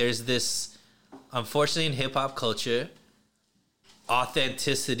 like, there's this, unfortunately, in hip hop culture,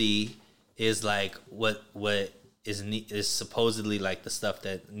 authenticity is like what is supposedly like the stuff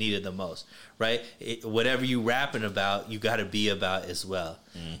that needed the most, right? Whatever you rapping about, you got to be about as well.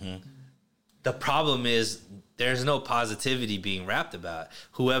 The problem is there's no positivity being rapped about.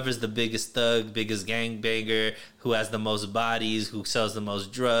 Whoever's the biggest thug, biggest gangbanger, who has the most bodies, who sells the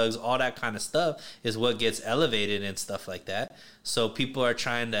most drugs, all that kind of stuff is what gets elevated and stuff like that. So people are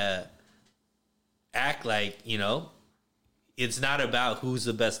trying to act like, you know, it's not about who's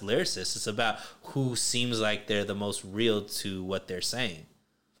the best lyricist. It's about who seems like they're the most real to what they're saying.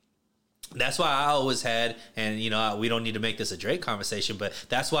 That's why I always had, and, you know, we don't need to make this a Drake conversation, but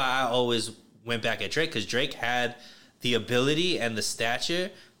that's why I always went back at Drake, because Drake had the ability and the stature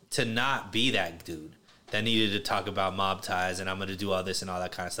to not be that dude that needed to talk about mob ties and I'm going to do all this and all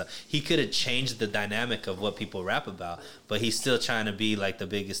that kind of stuff. He could have changed the dynamic of what people rap about, but he's still trying to be like the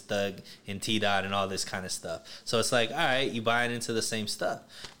biggest thug in T-Dot and all this kind of stuff. So it's like, all right, you buying into the same stuff.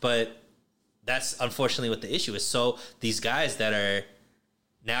 But that's unfortunately what the issue is. So these guys that are,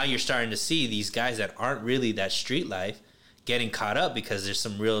 now you're starting to see these guys that aren't really that street life getting caught up because there's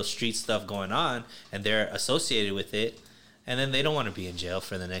some real street stuff going on and they're associated with it. And then they don't want to be in jail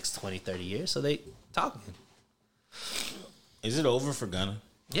for the next 20, 30 years. So they talking. Is it over for Gunna?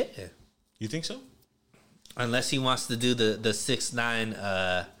 Yeah. You think so? Unless he wants to do the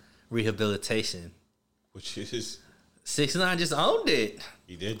 6ix9ine rehabilitation. Which is... 6ix9ine just owned it.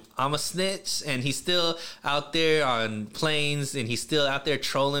 He did. I'm a snitch, and he's still out there on planes, and he's still out there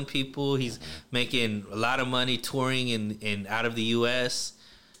trolling people. He's making a lot of money touring in out of the U.S.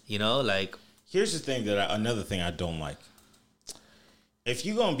 You know, like... Here's the thing another thing I don't like. If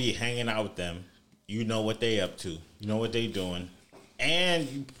you're going to be hanging out with them, you know what they up to. You know what they doing.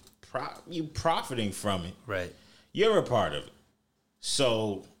 And you profiting from it. Right. You're a part of it.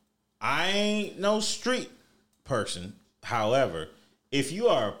 So I ain't no street person. However, if you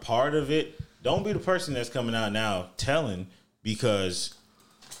are a part of it, don't be the person that's coming out now telling because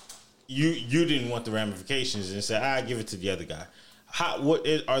you didn't want the ramifications and say, I give it to the other guy.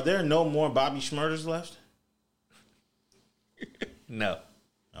 Are there no more Bobby Shmurdas left? No.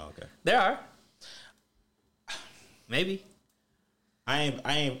 Oh, okay. There are. Maybe. I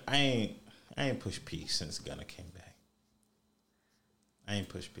ain't push P since Gunna came back. I ain't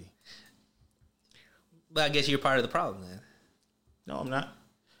push P. But I guess you're part of the problem then. No, I'm not.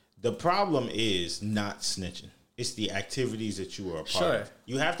 The problem is not snitching. It's the activities that you are a part of.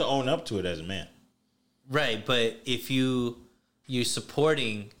 You have to own up to it as a man. Right, but if you're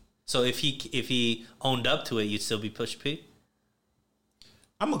supporting, so if he owned up to it, you'd still be Push P?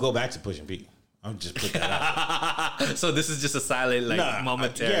 I'm gonna go back to pushing P. I'm just put that out. So this is just a silent,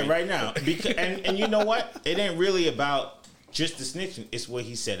 momentary. Yeah, right now. Because and you know what? It ain't really about just the snitching. It's what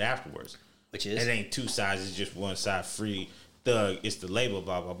he said afterwards. Which is? It ain't two sides. It's just one side. Free Thug. It's the label.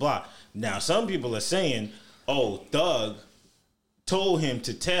 Blah blah blah. Now some people are saying, "Oh, Thug told him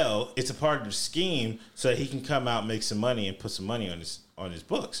to tell. It's a part of the scheme so that he can come out, make some money, and put some money on his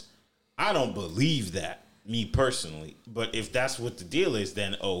books." I don't believe that. me personally. But if that's what the deal is,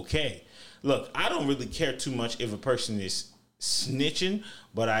 then okay. Look, I don't really care too much if a person is snitching,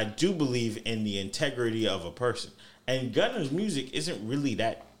 but I do believe in the integrity of a person. And Gunna's music isn't really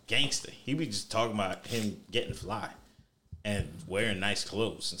that gangster. He be just talking about him getting fly and wearing nice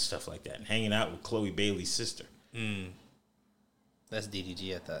clothes and stuff like that and hanging out with Chloe Bailey's sister. That's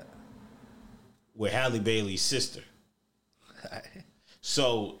DDG, I thought. With Halle Bailey's sister.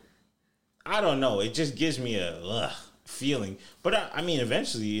 So, I don't know. It just gives me a feeling. But, I mean,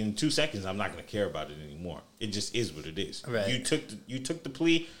 eventually, in 2 seconds, I'm not going to care about it anymore. It just is what it is. Right. You took the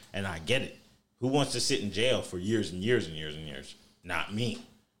plea, and I get it. Who wants to sit in jail for years and years and years and years? Not me.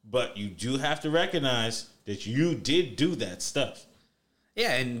 But you do have to recognize that you did do that stuff.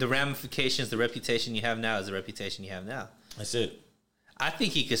 Yeah, and the ramifications, the reputation you have now is the reputation you have now. That's it. I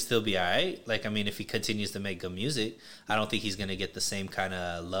think he could still be all right. Like, I mean, if he continues to make good music, I don't think he's going to get the same kind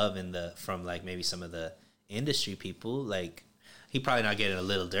of love from, like, maybe some of the industry people. Like, he probably not getting a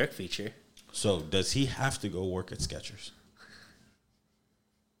Lil Durk feature. So, does he have to go work at Skechers?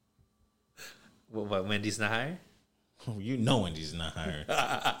 What, Wendy's not hiring? Oh, you know Wendy's not hiring.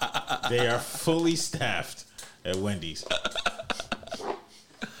 They are fully staffed at Wendy's.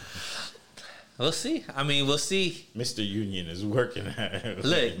 We'll see. I mean, we'll see. Mr. Union is working at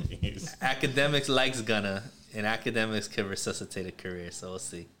Look, Wendy's. Academics likes Gunna, and Academics can resuscitate a career, so we'll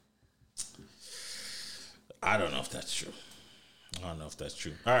see. I don't know if that's true.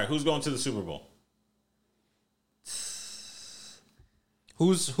 All right, who's going to the Super Bowl?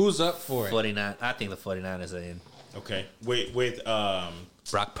 Who's up for it? 49. I think the 49ers are in. Okay, with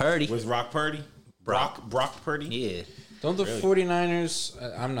Brock Purdy. With Brock Purdy. Brock Purdy. Yeah. Don't the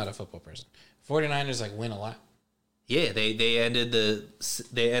 49ers... I'm not a football person. 49ers, like, win a lot. Yeah, they ended the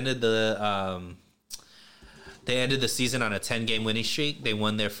season on a 10-game winning streak. They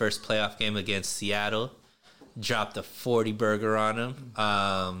won their first playoff game against Seattle. Dropped a 40 burger on them.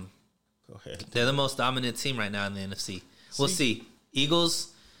 Go ahead. They're the most dominant team right now in the NFC. We'll see.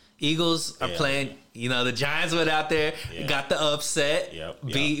 Eagles are playing. You know, the Giants went out there, got the upset,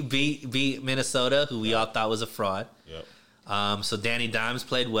 beat Minnesota, who we all thought was a fraud. Yep. So Danny Dimes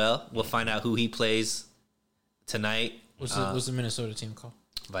played well. We'll find out who he plays tonight. What's the Minnesota team called?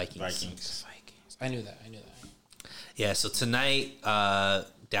 Vikings. I knew that. Yeah, so tonight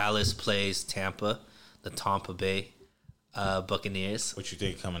Dallas plays Tampa, the Tampa Bay Buccaneers. What you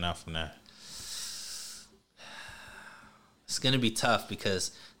think coming out from that? It's going to be tough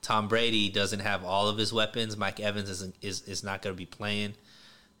because Tom Brady doesn't have all of his weapons. Mike Evans is not going to be playing.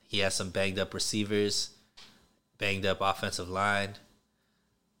 He has some banged up receivers, banged up offensive line.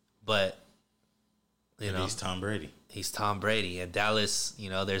 But, He's Tom Brady. He's Tom Brady. And Dallas,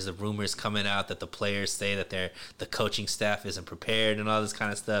 there's the rumors coming out that the players say that the coaching staff isn't prepared and all this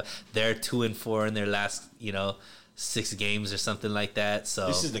kind of stuff. They're 2-4 in their last, 6 games or something like that. So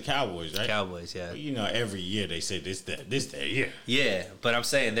this is the Cowboys, right? Cowboys, yeah. Well, every year they say this their year. Yeah, but I'm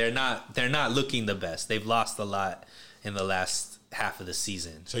saying they're not looking the best. They've lost a lot in the last half of the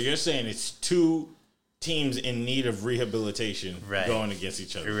season. So you're saying it's two teams in need of rehabilitation going against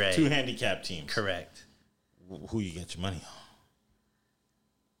each other. Right. Two handicapped teams. Correct. Who you get your money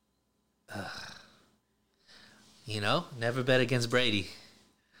on? Never bet against Brady.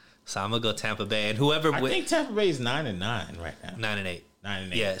 So I'm gonna go Tampa Bay, and whoever I think Tampa Bay is 9-9 right now. 9-8.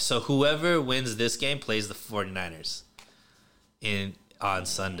 9-8. Yeah. So whoever wins this game plays the 49ers on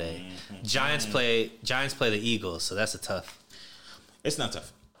Sunday. Mm-hmm. Giants play the Eagles, so that's a tough. It's not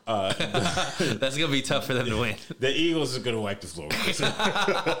tough. That's gonna be tough for them to win. The Eagles are gonna wipe the floor with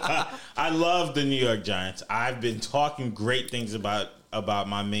us. I love the New York Giants. I've been talking great things about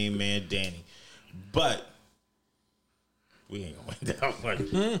my main man Danny, but we ain't gonna win that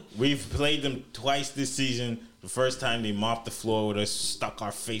one. We've played them twice this season. The first time they mopped the floor with us, stuck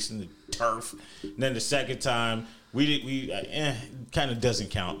our face in the turf. And then the second time we kind of doesn't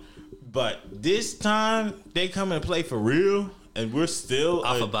count. But this time they come and play for real, and we're still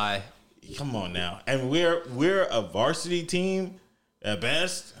off a bye. Come on now, and we're a varsity team at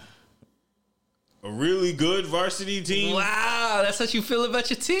best. A really good varsity team. Wow, that's what you feel about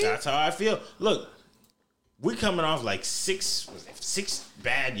your team? That's how I feel. Look, we're coming off like six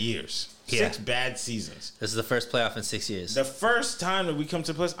bad years. Yeah. 6 bad seasons. This is the first playoff in 6 years. The first time that we come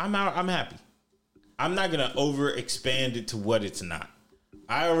to playoffs, I'm happy. I'm not going to over-expand it to what it's not.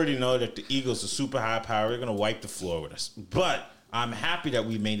 I already know that the Eagles are super high power. They're going to wipe the floor with us. But I'm happy that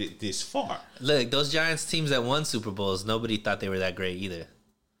we made it this far. Look, those Giants teams that won Super Bowls, nobody thought they were that great either.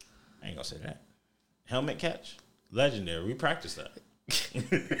 I ain't going to say that. Helmet catch, legendary. We practiced that.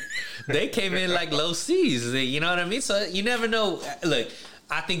 They came in like low C's. You know what I mean? So you never know. Look,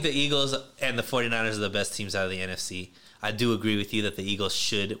 I think the Eagles and the 49ers are the best teams out of the NFC. I do agree with you that the Eagles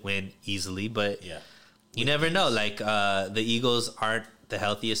should win easily, but you never know. Like, the Eagles aren't the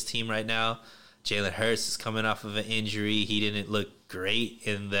healthiest team right now. Jalen Hurts is coming off of an injury. He didn't look great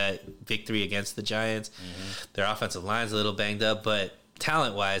in that victory against the Giants. Their offensive line's a little banged up, but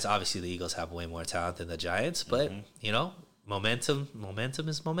talent-wise, obviously the Eagles have way more talent than the Giants. But, you know, momentum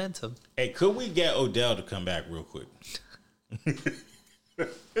is momentum. Hey, could we get Odell to come back real quick?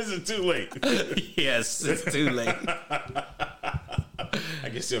 Is it too late? Yes, it's too late. I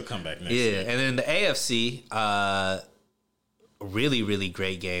guess he'll come back next year. And then the AFC, really, really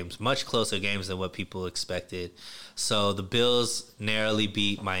great games. Much closer games than what people expected. So the Bills narrowly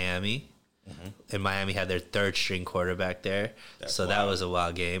beat Miami. And Miami had their third-string quarterback there. That was a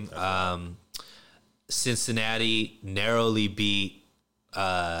wild game. Cincinnati narrowly beat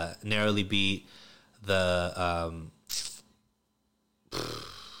the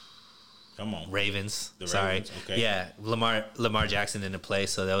Come on, Ravens. The Sorry. Ravens, okay. Yeah, Lamar Jackson didn't play,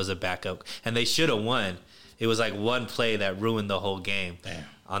 so that was a backup. And they should have won. It was like one play that ruined the whole game. Damn.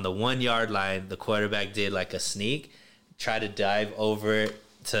 On the 1 yard line, the quarterback did like a sneak, tried to dive over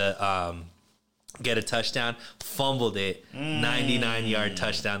to get a touchdown, fumbled it, 99-yard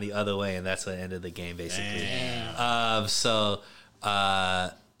touchdown the other way, and that's what ended the game basically. So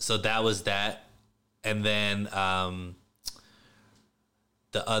that was that, and then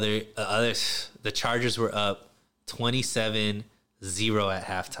the Chargers were up 27-0 at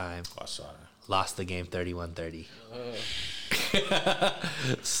halftime. I saw that. Lost the game 31-30.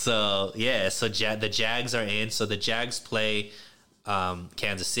 So the Jags are in. So the Jags play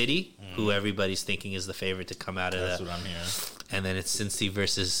Kansas City, who everybody's thinking is the favorite to come out of That's that. what I'm hearing. And then it's Cincy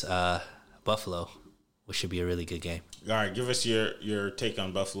versus Buffalo, which should be a really good game. All right, give us your take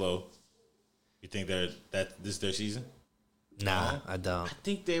on Buffalo. You think that this is their season? Nah, I don't. I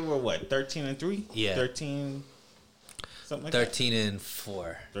think they were 13-3. Yeah. 13. Something like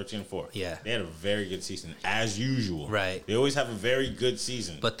 13-4. 13-4. Yeah. They had a very good season, as usual. Right. They always have a very good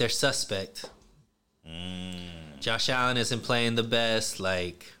season. But they're suspect. Josh Allen isn't playing the best.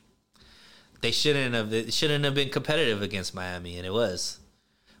 Like, it shouldn't have been competitive against Miami, and it was.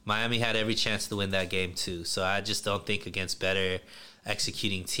 Miami had every chance to win that game too. So I just don't think against better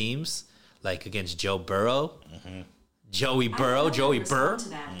executing teams, like against Joe Burrow, Joey Burr.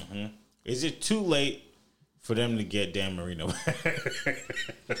 Is it too late for them to get Dan Marino?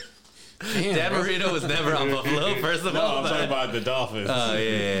 Dan Marino was never on Buffalo, first of all. I'm talking about the Dolphins. Oh,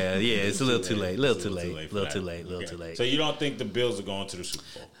 yeah. It's a little too late. Little too late. So you don't think the Bills are going to the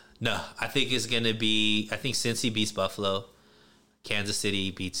Super Bowl? No, I think it's going to be, I think Cincy beats Buffalo. Kansas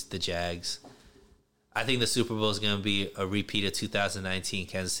City beats the Jags. I think the Super Bowl is going to be a repeat of 2019,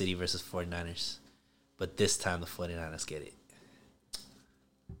 Kansas City versus 49ers. But this time the 49ers get it.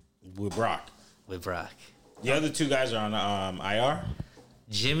 With Brock. The other two guys are on IR.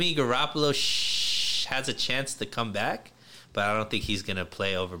 Jimmy Garoppolo has a chance to come back, but I don't think he's going to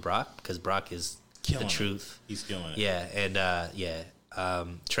play over Brock because Brock is the truth. He's killing it. Yeah, and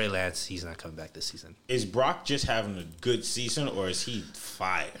Trey Lance, he's not coming back this season. Is Brock just having a good season, or is he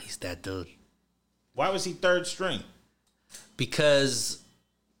fired? He's that dude. Why was he third string? Because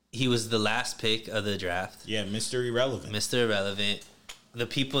he was the last pick of the draft. Yeah, Mr. Irrelevant. The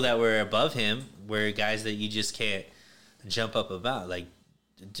people that were above him were guys that you just can't jump up about. Like,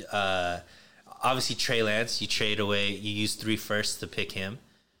 obviously Trey Lance, you trade away, you use 3 firsts to pick him.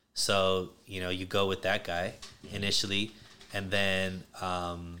 So, you go with that guy initially. And then,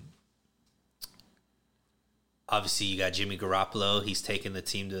 obviously you got Jimmy Garoppolo. He's taken the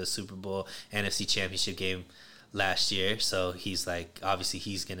team to the Super Bowl, NFC Championship game last year. So he's obviously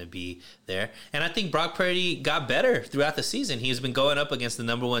he's going to be there. And I think Brock Purdy got better throughout the season. He's been going up against the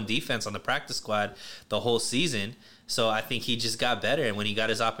number 1 defense on the practice squad the whole season. So I think he just got better. And when he got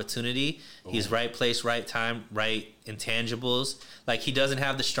his opportunity, he's right place, right time, right intangibles. Like, he doesn't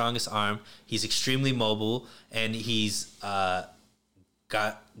have the strongest arm. He's extremely mobile, and he's got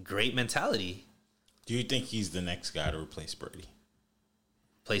great mentality. Do you think he's the next guy to replace Brady?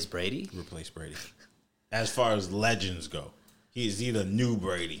 Replace Brady? Replace Brady. As far as legends go, he's the new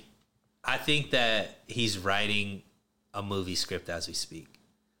Brady. I think that he's writing a movie script as we speak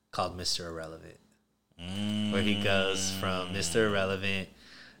called Mr. Irrelevant, where he goes from Mr. Irrelevant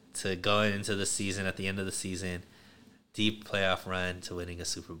to going into the season, at the end of the season, deep playoff run to winning a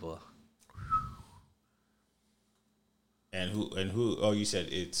Super Bowl. And who? Oh, you said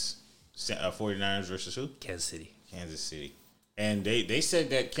it's 49ers versus who? Kansas City. And they said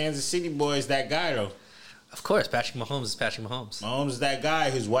that Kansas City boy is that guy, though. Of course, Patrick Mahomes is Patrick Mahomes. Mahomes is that guy.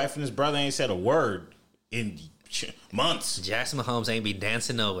 His wife and his brother ain't said a word in months. Jackson Mahomes ain't be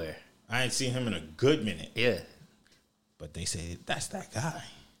dancing nowhere. I ain't seen him in a good minute. Yeah. But they say, that's that guy.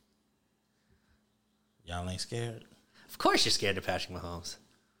 Y'all ain't scared? Of course you're scared of Patrick Mahomes.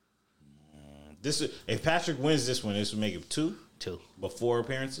 If Patrick wins this one, this would make it 2? 2. But 4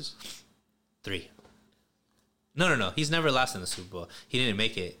 appearances? 3. No. He's never lost in the Super Bowl. He didn't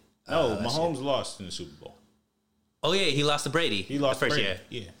make it. No, last Mahomes year. lost in the Super Bowl. Oh, yeah, he lost to Brady. He lost the first Brady.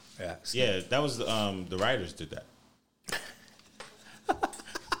 year. Yeah. Yeah. Yeah, that was the writers did that.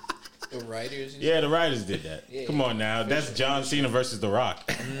 The writers. Yeah, the writers did that. Yeah, Come on now. That's John Cena versus The Rock.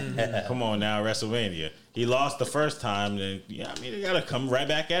 Come on now, WrestleMania. He lost the first time, then they gotta come right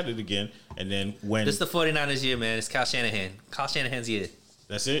back at it again. And then when This is the 49ers year, man. It's Kyle Shanahan. Kyle Shanahan's year.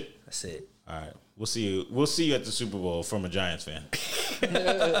 that's it. That's it. All right. We'll see you. We'll see you at the Super Bowl from a Giants fan.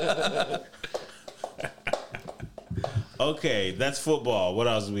 Okay, that's football. What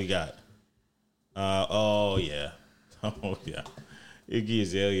else we got? Oh yeah. Iggy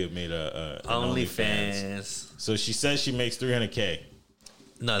Azalea made an OnlyFans. So she says she makes $300K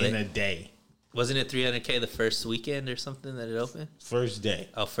No, in a day. wasn't it $300K the first weekend or something that it opened? First day.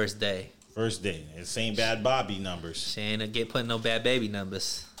 Oh, first day. First day. It's ain't bad Bobby numbers. She ain't get putting no bad baby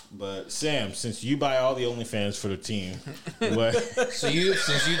numbers. But Sam, since you buy all the OnlyFans for the team, what? Since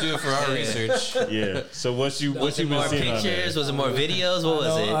you do it for our research, Yeah. So what you Was it been more seeing on there? pictures? Was it more videos? What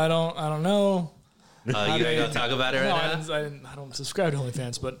was it? I don't know. Oh, you ain't gonna talk about it No, right now? I don't subscribe to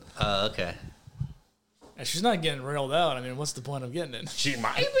OnlyFans, but Oh, okay. she's not getting railed out. I mean, what's the point of getting it? She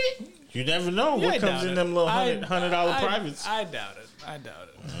might be. You never know Yeah, I what comes doubt in it. them little $100 I privates. I doubt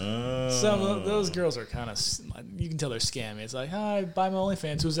it. Some of those girls are kind of, you can tell they're scammy. It's like, hi, buy my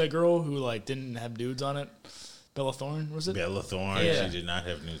OnlyFans. Who's that girl who like didn't have dudes on it? Bella Thorne, was it? Bella Thorne, Yeah. she did not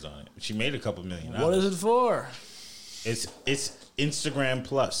have news on it. She made a couple $million. What is it for? It's Instagram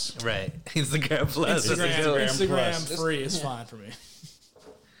Plus. Right. Instagram Plus. Instagram Plus. free is fine for me.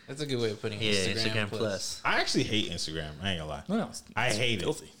 that's a good way of putting it. Yeah, Instagram Plus. I actually hate Instagram. I ain't gonna lie. No, I hate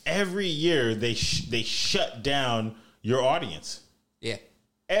filthy. it. Every year they shut down your audience. Yeah,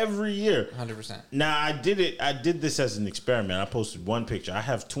 Every year. 100%. Now I did this as an experiment. I posted one picture. I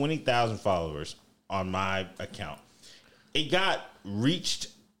have 20,000 followers on my account. It got reached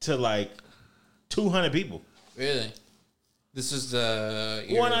to like 200 people. Really? This is the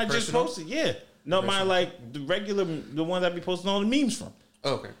One I just posted. Yeah. No, my like the one that I be posting all the memes from.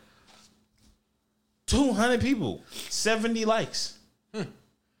 Oh, okay. 200 people, 70 likes.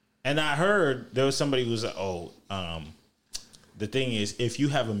 And I heard there was somebody who was like, the thing is, if you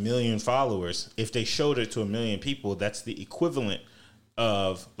have 1 million followers, if they showed it to 1 million people, that's the equivalent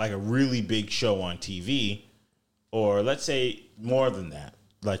of like a really big show on TV, or let's say more than that.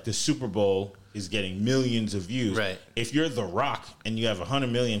 Like the Super Bowl is getting millions of views. Right. If you're The Rock and you have 100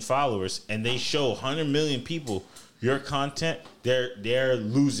 million followers and they show 100 million people your content, they're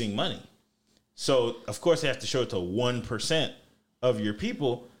losing money. So of course they have to show it to 1% of your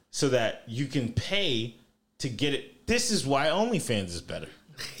people so that you can pay to get it. This is why OnlyFans is better.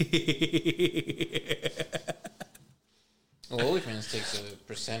 Well, OnlyFans takes a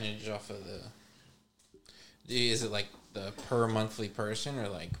percentage off of the. Is it like the per monthly person or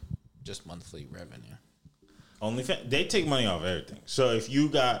like just monthly revenue? OnlyFans, they take money off everything. So if you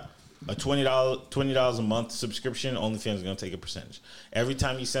got a $20 a month subscription, OnlyFans is gonna take a percentage. Every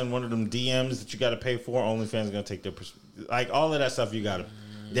time you send one of them DMs that you got to pay for, OnlyFans is gonna take their like all of that stuff.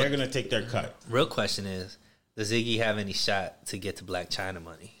 They're gonna take their cut. Real question is, does Iggy have any shot to get to Black China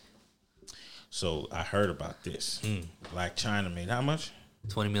money? So I heard about this. Black China made how much?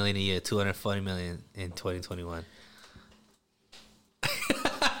 $20 million a year, $240 million in 2021.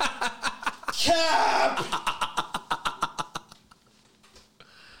 Cap.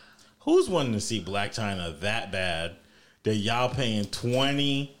 Who's wanting to see Black China that bad that y'all paying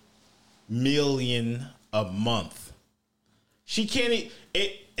 $20 million a month? She can't.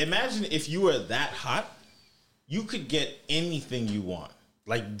 Imagine if you were that hot, you could get anything you want.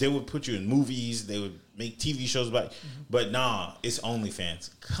 Like they would put you in movies, they would make TV shows about it. But nah, it's OnlyFans.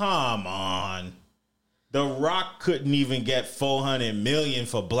 Come on. The Rock couldn't even get $400 million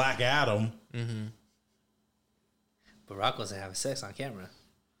for Black Adam. Barack wasn't having sex on camera.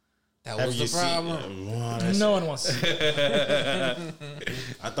 That Have was you the problem. seen? No one wants to.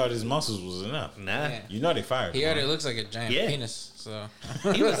 I thought his muscles was enough. Nah. Yeah. You know they fired He him. already looks like a giant Yeah. penis, so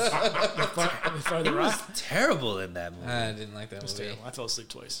He was Fire the Rock. terrible in that movie. I didn't like that It's movie. terrible. I fell asleep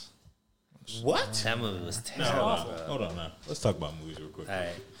twice. What? That movie was No, terrible. hold on now. Let's talk about movies real quick. All right.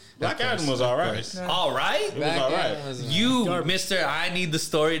 Black Adam was all right. All right. It was all right. You, Mr. I need the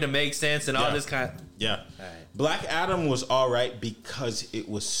story to make sense and all Yeah. this kind. Yeah. All right. Black Adam was all right because it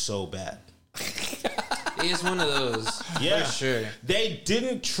was so bad. It's one of those. Yeah, For sure. They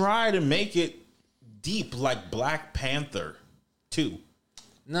didn't try to make it deep like Black Panther 2.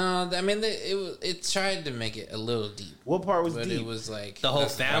 No, I mean it tried to make it a little deep, What part was but deep? it was like The whole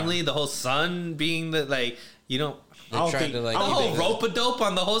that's family, the whole son being the like, you know, They I don't tried think- to like I the don't whole think- rope a dope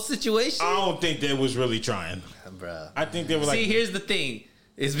on the whole situation. I don't think they was really trying. Bruh. I think they were like, See, here's the thing.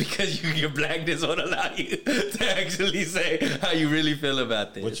 It's because your blackness won't allow you to actually say how you really feel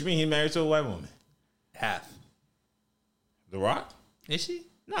about this. what you mean he married to a white woman? Half. The Rock? Is she?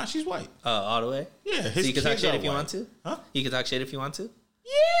 Nah, she's white. All the way? Yeah, So his you can talk kids shit are if you white. want to? Huh? You can talk shit if you want to?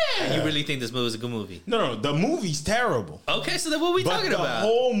 Yeah. You really think this movie is a good movie? No, the movie's terrible. Okay, so then what are we But talking the about?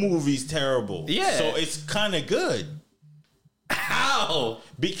 whole movie's terrible. Yeah. So it's kind of good How?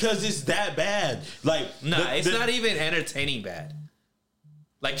 because it's that bad. Like, Nah, it's not even entertaining bad.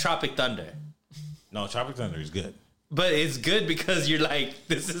 Like Tropic Thunder. No, Tropic Thunder is good. But it's good because you're like,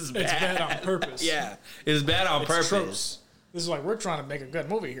 this is bad. It's bad on purpose. Yeah, it's bad on It's purpose. tropes. This is like, we're trying to make a good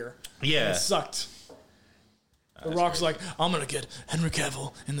movie here. Yeah. It sucked. The Rock's like, I'm going to get Henry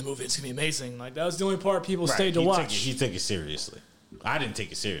Cavill in the movie. It's going to be amazing. Like, that was the only part people stayed to he watch. He took it seriously. I didn't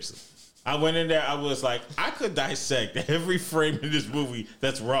take it seriously. I went in there, I was like, I could dissect every frame in this movie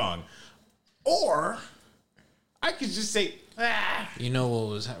that's wrong. Or I could just say, You know what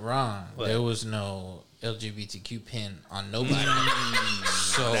was wrong? There was no LGBTQ pin on nobody.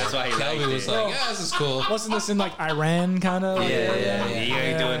 So That's why he Kelby liked was it. like, "Yeah, this is cool." Wasn't this in, like, Iran kind of? Yeah. You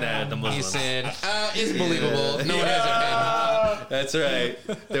ain't doing that at the He Muslims. said, "It's believable. No one has a That's right.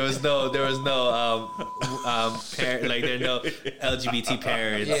 There was no parent, like there are no LGBT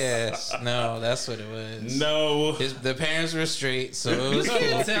parents. pin." Yes, no, that's what it was. no. The parents were straight, so it was You cool.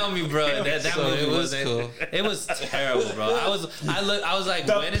 can't tell me, bro. That So movie it was wasn't. cool. It was terrible, bro. I was like,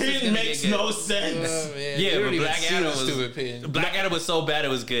 The when is this pin gonna makes get good? no sense. Oh, man, Yeah, you but don't even Black see Adam the was stupid pin. Black Adam was so bad it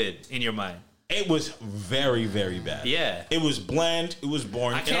was good in your mind. It was very, very bad. Yeah. It was bland. It was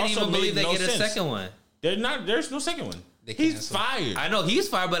boring. I can't it also even believe made they no get a sense. second one. There's no second one. They He's canceled. fired. I know he's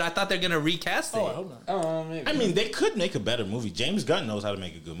fired, but I thought they're gonna recast it. Oh, I hope not. Oh, maybe. I mean, they could make a better movie. James Gunn knows how to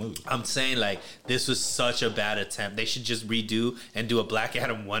make a good movie. I'm saying like this was such a bad attempt. They should just redo and do a Black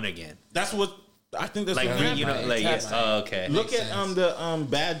Adam 1 again. That's what I think. That's Like what you know, happened. like It's happening. oh, okay. Look Makes at sense. the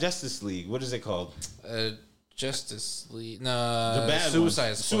Bad Justice League. What is it called? Justice League. No, The bad Suicide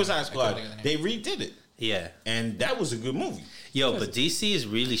one. Squad. Suicide I Squad. couldn't think of the name. They redid it, Yeah. and that was a good movie. Yo, but DC is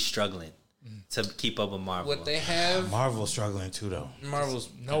really struggling to keep up with Marvel. What they have, Marvel's struggling too, though. Marvel's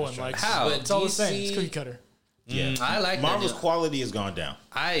No one likes How? it. It's all the DC same. It's cookie cutter. Yeah, I like Marvel's that. quality has gone down.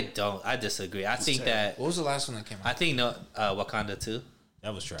 I don't. I disagree. I think that. What was the last one that came out? I think no. Wakanda 2.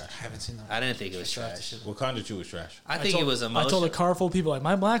 That was trash. I haven't seen that. I didn't think it was trash. Wakanda 2 was trash. I think it was I emotional. told a car full of people, like,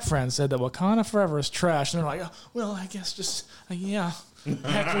 my black friend said that Wakanda Forever is trash. And they're like, oh, well, I guess just, yeah,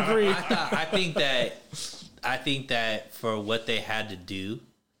 I have to agree. I think that for what they had to do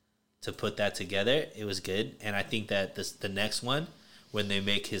to put that together, it was good. And I think that the next one, when they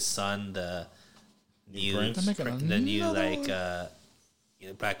make his son the new, Prince? They're making the new another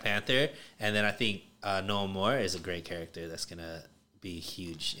like Black Panther, and then I think Noah Moore is a great character that's gonna be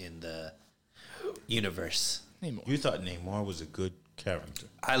huge in the universe. Anymore. You thought Namor was a good character.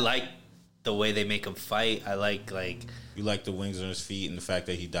 I like the way they make him fight. I like You like the wings on his feet and the fact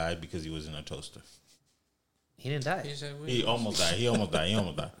that he died because he was in a toaster. he didn't die. He said, He almost died. He almost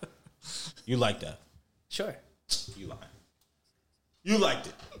died. You like that? Sure, You lied. You liked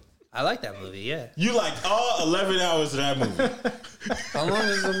it. I like that movie. Yeah. You liked all 11 hours of that movie. How long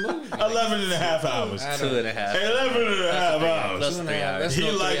is the movie? 11 and a half hours. 2.5. 11 and a half hours. Plus 3 hours. That's He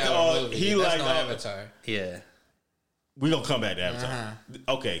no liked 3-hour all- movie. he That's liked no all- Avatar. Yeah. We gonna come back to Avatar.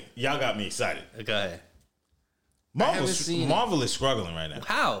 Okay, y'all got me excited. Go ahead. Marvel's, seen it. Marvel is struggling right now.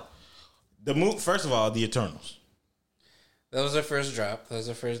 How? First of all, the Eternals. That was their first drop. That was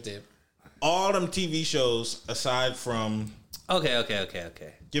their first dip. All them TV shows aside from Okay.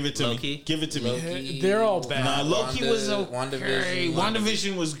 Give It to Loki? Me. Give It to Me. Loki. They're all bad. Nah, Loki was okay. WandaVision.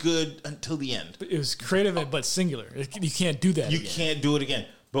 WandaVision was good until the end. It was creative but singular. You can't do that. You again. can't do it again.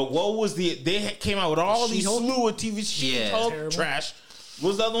 But what was they came out with all these She-Hulk? slew of TV Yeah. She-Hulk, Terrible. trash. What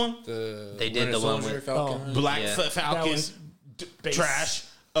was the other one? They did the one with- Falcon. Black Yeah. Falcon. That was base. Trash.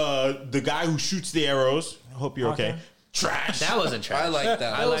 The guy who shoots the arrows. I hope you're okay. Okay. Trash. That wasn't trash. I like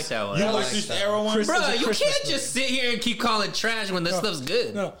that. I like that one. You I like like this that. arrow one? Chris- Bro, It's a you Christmas can't just sit here and keep calling trash when this stuff's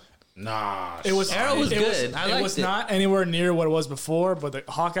good. No, Nah. it was Arrow was it good. I it liked was it. not anywhere near what it was before. But the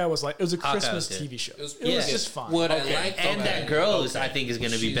Hawkeye was like it was a Hawkeye Christmas was good. TV show. It was, Yeah. just fine. What Okay. I liked And about that it- girl is, I think, is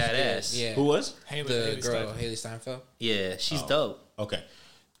going to be she's good. badass. Yeah. Who was? Haley The Haley girl, Steinfeld. Haley Steinfeld. Yeah, she's dope. Okay.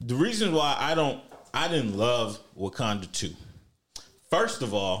 The reason why I didn't love Wakanda 2. First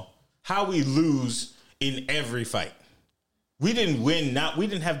of all, how we lose in every fight. We didn't win. We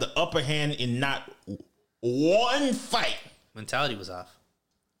didn't have the upper hand in not one fight. Mentality was off.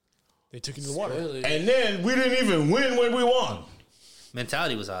 They took you to the water. And then we didn't even win when we won.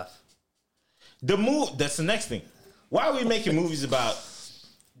 Mentality was off. That's the next thing. Why are we making movies about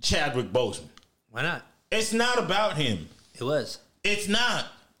Chadwick Boseman? Why not? It's not about him. It was. It's not.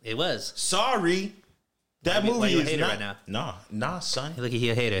 It was. Sorry. That movie why you a is hater not. right now? Nah, son. Look at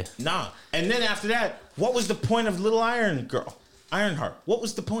you, a hater. Nah. And then after that, what was the point of Little Ironheart? What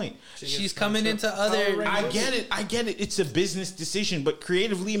was the point? She's coming into other. I get it. It's a business decision, but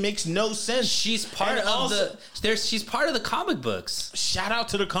creatively it makes no sense. She's part And of also, She's part of the comic books. Shout out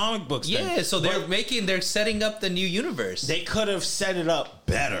to the comic books. Yeah, then. so they're setting up the new universe. They could have set it up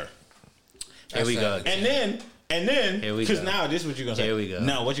better. Here we go. And then, Here we because go. now this is what you're gonna say. Here we go.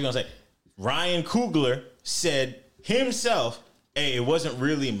 Now what you gonna say? Ryan Coogler said himself, "Hey, it wasn't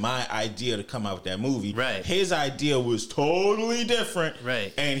really my idea to come out with that movie. Right. His idea was totally different.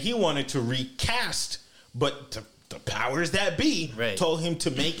 Right. And he wanted to recast, but the powers that be Right. told him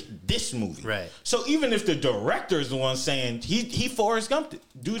to make this movie. Right. So even if the director is the one saying he Forrest Gump,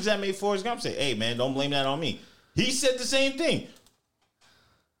 dudes that made Forrest Gump say, "Hey, man, don't blame that on me." He said the same thing.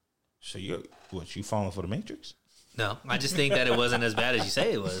 So you falling for the Matrix? No, I just think that it wasn't as bad as you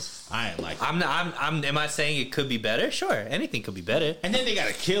say it was. I ain't like it. Am I saying it could be better? Sure, anything could be better. And then they got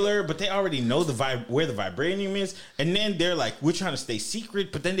a killer, but they already know where the vibranium is. And then they're like, we're trying to stay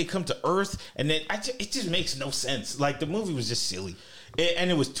secret, but then they come to Earth, and then it just makes no sense. Like, the movie was just silly. And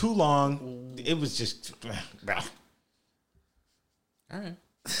it was too long. It was just... All right.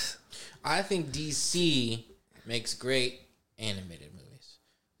 I think DC makes great animated movies.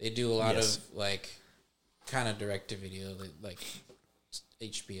 They do a lot of, like, kind of direct-to-video, like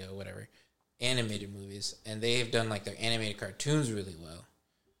HBO, whatever, animated movies. And they have done, like, their animated cartoons really well.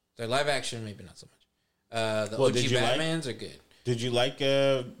 Their live-action, maybe not so much. The OG Batmans are good. Did you like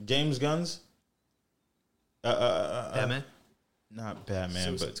James Gunn's? Batman? Not Batman,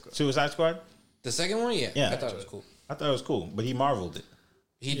 Suicide but Squad. Suicide Squad? The second one, Yeah. I thought it was cool. I thought it was cool, but he marveled it.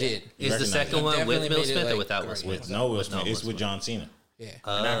 He did. Is the recognize second it. one Definitely with Will made it, Smith or like, without Will great. Smith? With no Will Smith. Will It's with Smith. John Cena. Yeah.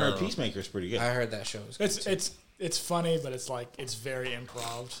 And I heard Peacemaker's pretty good. I heard that show was good. It's funny, but it's like it's very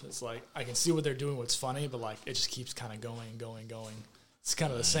improv. It's like I can see what they're doing, what's funny, but like it just keeps kind of going. It's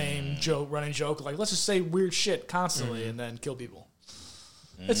kind of the same running joke. Like let's just say weird shit constantly and then kill people.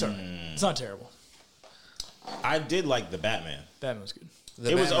 It's alright. It's not terrible. I did like the Batman. Batman was good.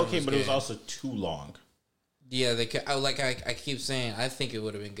 The It was Batman okay, but it was good. also too long. Yeah, I keep saying, I think it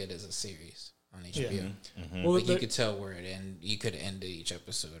would have been good as a series on HBO. Well, Like you they're, could tell where it ended. You could end each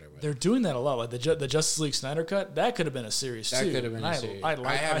episode or whatever. they're doing that a lot. Like the Justice League Snyder cut, that could have been a series That too. could have been And a series. I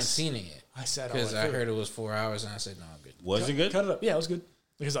I haven't seen it yet I said because I heard it was 4 hours, and I said no, I'm good. Was it good? Cut it up. Yeah, it was good.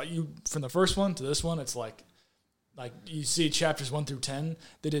 Because you from the first one to this one, it's like you see chapters 1 through 10.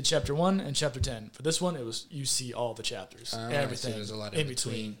 They did chapter 1 and chapter 10. For this one, it was you see all the chapters, everything so there's a lot in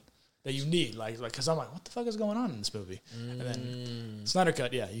between that you need. Like because I'm like, what the fuck is going on in this movie? And then Snyder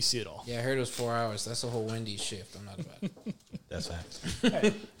cut, yeah, you see it all. Yeah, I heard it was 4 hours. That's a whole Wendy's shift. I'm not about it. That's facts.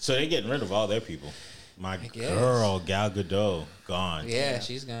 So they're getting rid of all their people. My guess. girl, Gal Gadot, gone. Yeah,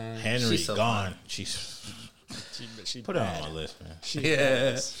 she's gone. Henry, She's so gone. She put her on my list, man.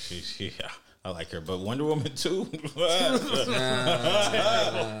 Yeah. I like her, but Wonder Woman 2?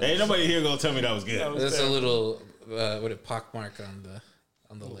 Ain't nobody here gonna tell me that was good. There's a little pockmark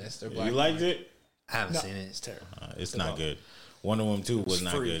on the list. Or You black liked mark. it? I haven't No, seen it's it. terrible. It's not good. Wonder Woman 2 was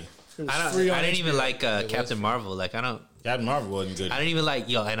not free. good. It was I free on didn't even HBO. like Captain free. Marvel. Like I Captain Marvel wasn't good. didn't even like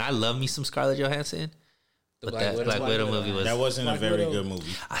and I love me some Scarlett Johansson. But Black that Widow. Black Widow Black movie was. That wasn't a Black very Widow. good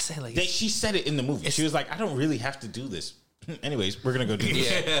movie. I say like She said it in the movie. She was like, I don't really have to do this. Anyways, we're gonna go do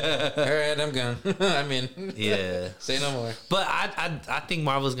this. Yeah. All right, I'm gone. I'm in. yeah. Say no more. But I think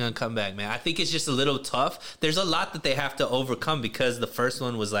Marvel's gonna come back, man. I think it's just a little tough. There's a lot that they have to overcome because the first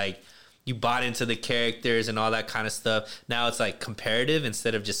one was like you bought into the characters and all that kind of stuff. Now it's like comparative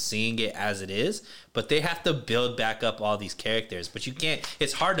instead of just seeing it as it is. But they have to build back up all these characters. But you can't.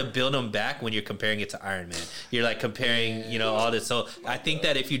 It's hard to build them back when you're comparing it to Iron Man. You're like comparing, all this. So I think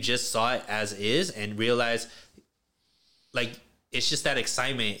that if you just saw it as is and realize, like, it's just that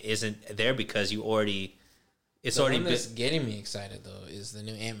excitement isn't there because you already. It's The already one been. that's getting me excited though is the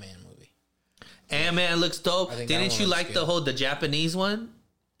new Ant-Man movie. Ant-Man looks dope. I think that Didn't one you looks like good. the Japanese one?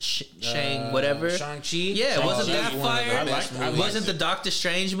 Shang whatever. Shang-Chi. Yeah, wasn't that Shang-Chi's one of the fire? best I movies. Wasn't the Doctor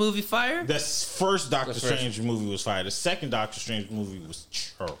Strange movie fire? The first Doctor The first- Strange movie was fire. The second Doctor Strange movie was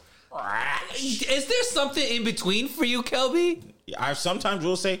trash. Is there something in between for you, Kelby? I sometimes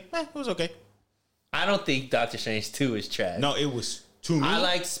will say, it was okay. I don't think Doctor Strange 2 is trash. No, it was To me,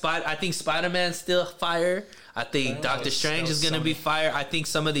 I think Spider-Man's still fire. I think Doctor Strange is going to be fire. I think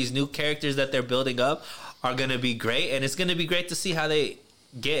some of these new characters that they're building up are going to be great, and it's going to be great to see how they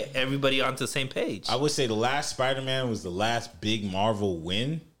get everybody onto the same page. I would say the last Spider-Man was the last big Marvel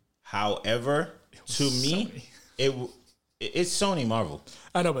win. However, to me, it's Sony Marvel.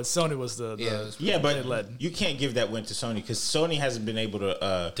 I know, but Sony was the but you can't give that win to Sony because Sony hasn't been able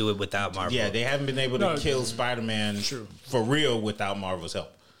to do it without Marvel. Yeah, they haven't been able to kill Spider-Man for real without Marvel's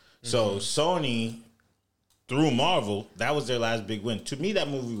help. So Sony, through Marvel, that was their last big win. To me, that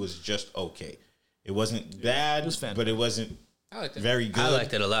movie was just okay. It wasn't bad, but it wasn't very good. I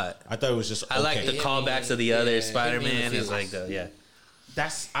liked it a lot. I thought it was just okay. I liked the callbacks of the other Spider-Man. It's like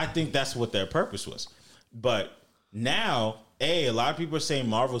I think that's what their purpose was. But now, a lot of people are saying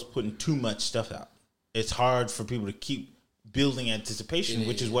Marvel's putting too much stuff out. It's hard for people to keep building anticipation,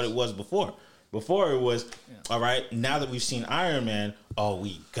 which is what it was before. Before it was, all right, now that we've seen Iron Man,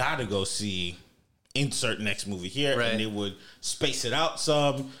 we got to go see insert next movie here. Right. And they would space it out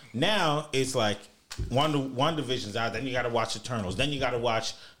some. Now it's like WandaVision's out, then you got to watch Eternals, then you got to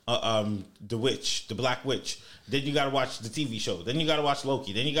watch the Black Witch. Then you got to watch the TV show. Then you got to watch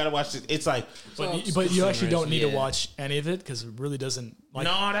Loki. Then you got to watch it. It's like, but you actually don't need to watch any of it because it really doesn't. No,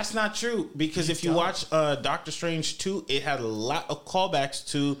 that's not true. Because if you watch Doctor Strange 2, it had a lot of callbacks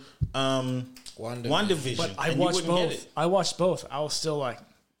to WandaVision. But I watched both. I watched both. I was still like,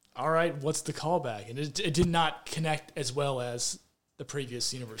 all right, what's the callback? And it did not connect as well as the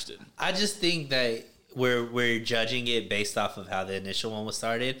previous universe did. I just think that we're judging it based off of how the initial one was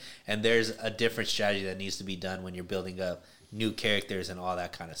started, and there's a different strategy that needs to be done when you're building up new characters and all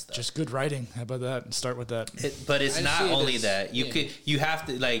that kind of stuff. Just good writing. How about that? Start with that. But it's not only that. You have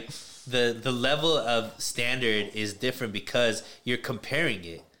to like the level of standard is different because you're comparing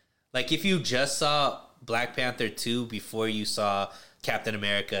it. Like if you just saw Black Panther 2 before you saw Captain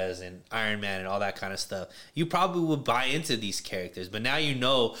America's and Iron Man and all that kind of stuff, you probably would buy into these characters. But now you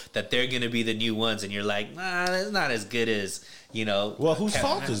know that they're going to be the new ones, and you're like, nah, that's not as good as, Well, whose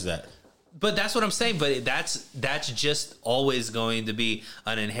fault is that? But that's what I'm saying. But that's just always going to be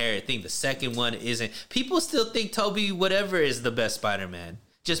an inherent thing. The second one isn't. People still think Tobey whatever is the best Spider-Man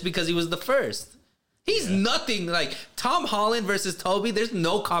just because he was the first. He's nothing like Tom Holland versus Tobey. There's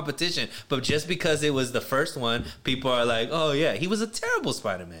no competition. But just because it was the first one, people are like, "Oh yeah, he was a terrible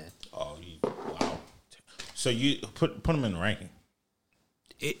Spider-Man." Oh, wow! So you put him in the ranking?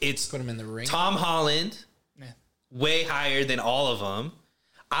 It's put him in the ring. Tom Holland, way higher than all of them.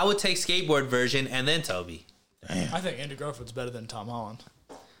 I would take skateboard version and then Tobey. Damn. I think Andrew Garfield's better than Tom Holland.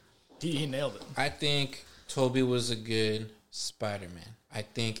 He nailed it. I think Tobey was a good Spider-Man. I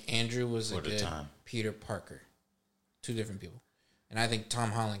think Andrew was a good Peter Parker. Two different people. And I think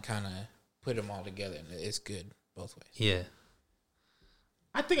Tom Holland kind of put them all together, and it's good both ways. Yeah.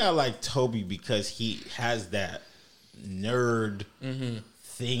 I think I like Tobey because he has that nerd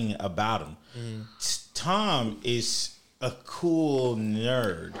thing about him. Tom is a cool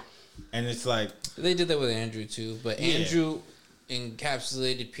nerd. And it's like... They did that with Andrew, too. But Andrew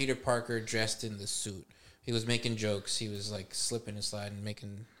encapsulated Peter Parker dressed in the suit. He was making jokes. He was like slipping and sliding,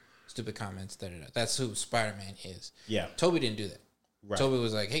 making stupid comments. That's who Spider-Man is. Yeah. Tobey didn't do that. Right. Tobey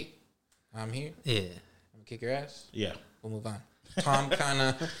was like, "Hey, I'm here. Yeah. I'm gonna kick your ass. Yeah. We'll move on." Tom kind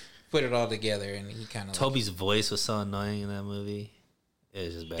of put it all together, and he kind of Toby's voice was so annoying in that movie. It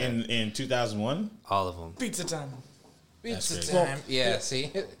was just bad. In 2001, all of them. Pizza time. Pizza time. Yeah.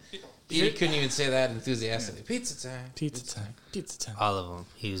 See. He couldn't even say that enthusiastically. Pizza time. Pizza time. Pizza time. All of them.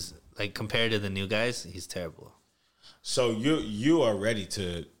 He was like compared to the new guys, he's terrible. So you are ready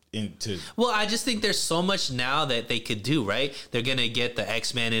to Well, I just think there's so much now that they could do, right? They're gonna get the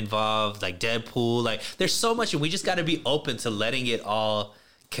X-Men involved, like Deadpool, like there's so much, and we just got to be open to letting it all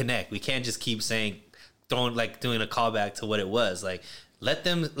connect. We can't just keep saying doing a callback to what it was. Like let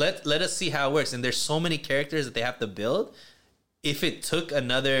us see how it works. And there's so many characters that they have to build. If it took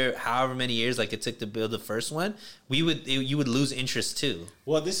another however many years like it took to build the first one, you would lose interest too.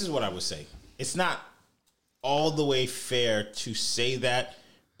 Well, this is what I would say. It's not all the way fair to say that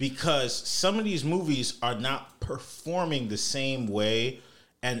because some of these movies are not performing the same way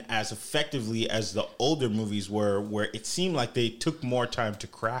and as effectively as the older movies were, where it seemed like they took more time to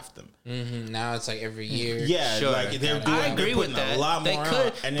craft them. Mm-hmm. Now it's like every year. Yeah, sure. like they're putting a lot more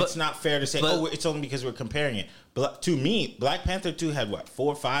out, and it's not fair to say, it's only because we're comparing it. But to me, Black Panther 2 had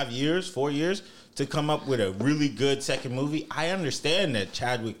 4 years to come up with a really good second movie. I understand that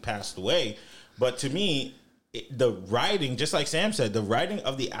Chadwick passed away, but to me, the writing, just like Sam said, the writing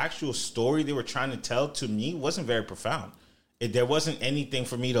of the actual story they were trying to tell to me wasn't very profound. There wasn't anything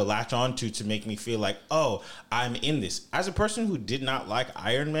for me to latch onto to make me feel like, oh, I'm in this. As a person who did not like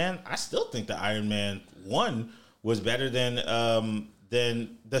Iron Man, I still think that Iron Man 1 was better than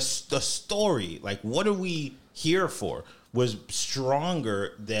the story. Like, what are we here for? Was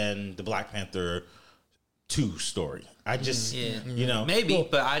stronger than the Black Panther 2 story. I just, you know. Maybe,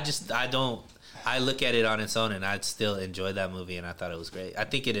 but I don't. I look at it on its own, and I'd still enjoy that movie, and I thought it was great. I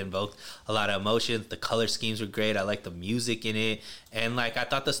think it invoked a lot of emotions. The color schemes were great. I like the music in it, and like I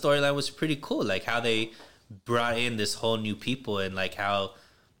thought the storyline was pretty cool. Like how they brought in this whole new people, and like how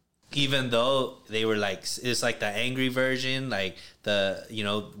even though they were like it's like the angry version, like the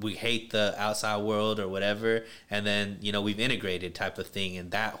we hate the outside world or whatever, and then we've integrated type of thing,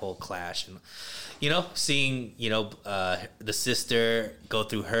 and that whole clash and. Seeing, the sister go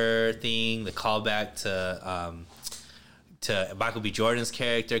through her thing, the callback to Michael B. Jordan's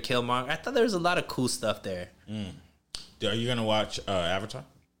character, Killmonger. I thought there was a lot of cool stuff there. Are you going to watch Avatar?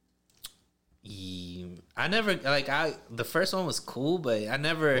 I never, the first one was cool, but I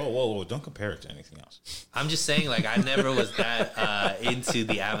never... Whoa, don't compare it to anything else. I'm just saying, I never was that into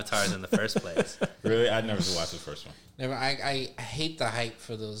the Avatars in the first place. Really? I never watched the first one. Never. I hate the hype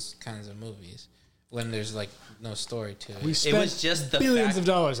for those kinds of movies. When there's no story to it. We spent it was just the billions fact, of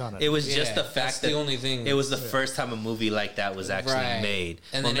dollars on it. It was just the that's fact the that only thing. It was the first time a movie like that was actually made.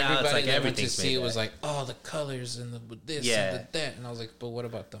 And well, then now it's everybody like that went to everything's see made. it was like, oh, the colors and the this and the that, and I was like, but what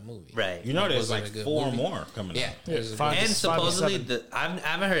about the movie? Right. There's like 4 more coming out. Yeah, five- And supposedly, 7. I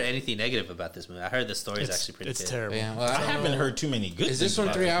haven't heard anything negative about this movie. I heard the story is actually pretty good. It's terrible. Yeah, well, I haven't heard too many good. Is this things one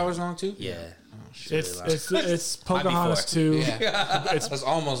about 3 it. hours long too? Yeah. It's Pocahontas 2. Yeah, that's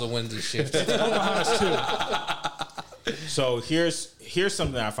almost a Wendy shift. Pocahontas 2. So here's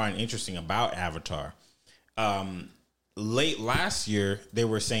something I find interesting about Avatar. Late last year, they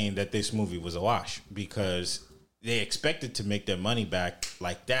were saying that this movie was a wash because they expected to make their money back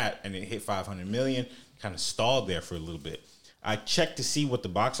like that, and it hit 500 million, kind of stalled there for a little bit. I checked to see what the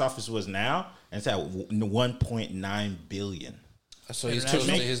box office was now, and it's at 1.9 billion. So he's close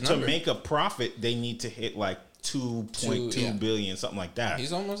to his To number. make a profit, they need to hit like 2.2 billion, something like that.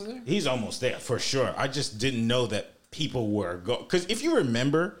 He's almost there. He's almost there for sure. I just didn't know that people were because if you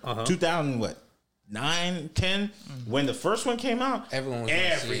remember 2009, 10 when the first one came out,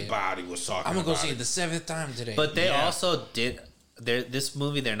 everybody was talking. I'm gonna go about see it the 7th time today. But they also did this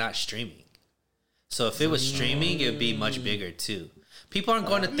movie. They're not streaming, so if it was streaming, it'd be much bigger too. People aren't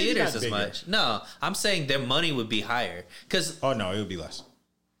going to maybe theaters not as bigger. much. No, I'm saying their money would be higher because Oh no, it would be less.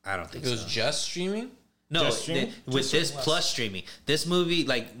 I don't think it was so. just streaming. No, Just streaming? with this plus streaming, this movie,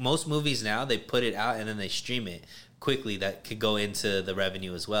 like most movies now, they put it out and then they stream it quickly. That could go into the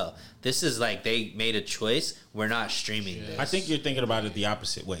revenue as well. This is like they made a choice. We're not streaming this. I think you're thinking about it the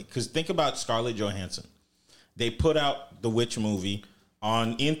opposite way. Because think about Scarlett Johansson. They put out the Witch movie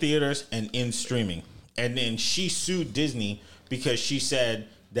in theaters and in streaming, and then she sued Disney because she said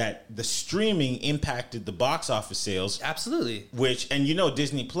that the streaming impacted the box office sales. Absolutely.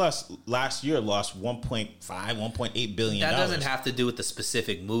 Disney Plus last year lost 1.8 billion. That doesn't have to do with the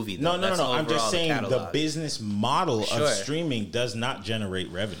specific movie, though. No. I'm just overall saying the catalog. business model Sure. of streaming does not generate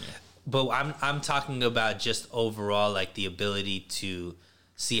revenue. But I'm talking about just overall, like the ability to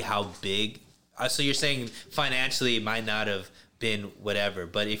see how big. So you're saying financially it might not have been whatever,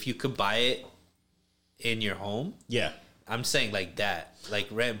 but if you could buy it in your home, Yeah. I'm saying like that, like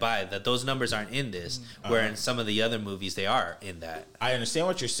rent buy that. Those numbers aren't in this, where in some of the other movies they are in that. I understand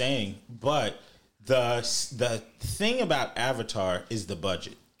what you're saying, but the thing about Avatar is the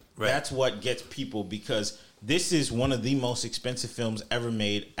budget. Right. That's what gets people, because this is one of the most expensive films ever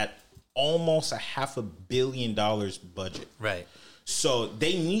made at almost $500 million budget. Right. So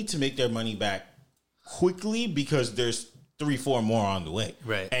they need to make their money back quickly because there's 3-4 more on the way.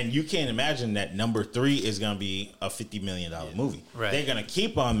 Right. And you can't imagine that number 3 is going to be a $50 million movie. Right. They're going to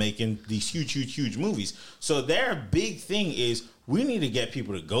keep on making these huge movies. So their big thing is we need to get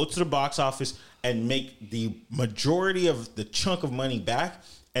people to go to the box office and make the majority of the chunk of money back.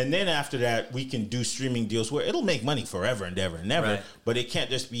 And then after that, we can do streaming deals where it'll make money forever and ever and ever. Right. But it can't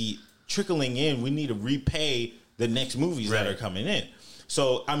just be trickling in. We need to repay the next movies that Right. are coming in.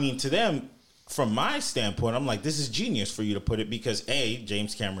 So, I mean, to them, from my standpoint, I'm like, this is genius for you to put it because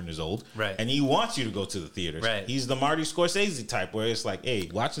James Cameron is old, Right. and he wants you to go to the theaters. Right. He's the Marty Scorsese type where it's like,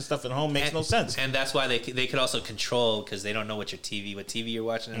 watching stuff at home makes no sense. And that's why they could also control, because they don't know what TV you're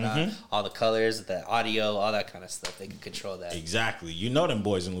watching it on, all the colors, the audio, all that kind of stuff. They can control that. Exactly. You know them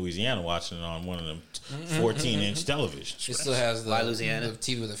boys in Louisiana watching it on one of them 14-inch televisions. It still has Why Louisiana? the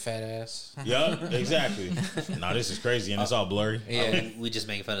TV with a fat ass. Yeah, exactly. Now this is crazy and it's all blurry. Yeah. We just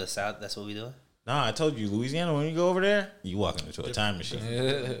making fun of the South. That's what we doing. Nah, I told you, Louisiana. When you go over there, you walk into a time machine.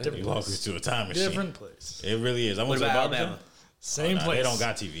 You walk into a time machine. Different place. It really is. I What went to about Barbershop. Alabama? Same Nah, place. they don't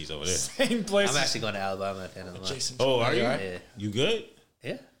got TVs over there. Same place. I'm actually going to Alabama at the end of the month. Jason. Oh, are you? Yeah. You good?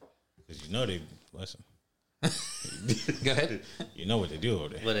 Yeah. Because you know they listen. Go ahead. You know what they do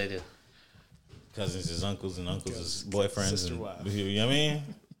over there. What I do? Cousins is uncles and uncles is boyfriends. sister And, wife. you know what I mean?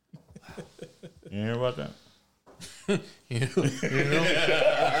 You hear about that? You know what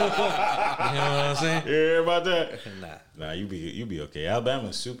I'm saying? You hear about that? Nah. Nah, you be okay.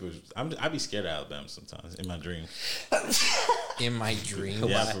 Alabama's super. I be scared of Alabama sometimes in my dreams. In my dream.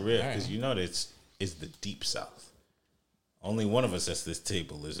 Yeah, for real. All right. Because you know that it's the deep south. Only one of us at this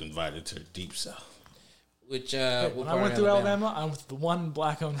table is invited to the deep south. Which When what I part went of through Alabama, I went to the one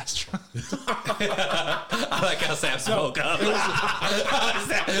black-owned restaurant. I like how Sam spoke up.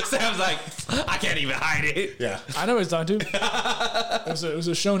 Sam's like, I can't even hide it. Yeah. I know what he's talking to. It was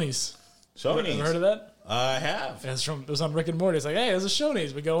a Shoney's. Shoney's. Ever heard of that? I have. It was on Rick and Morty. It's like, hey, there's a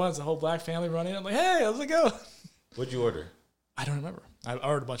Shoney's. We go on. It's a whole black family running. I'm like, hey, how's it go? What'd you order? I don't remember. I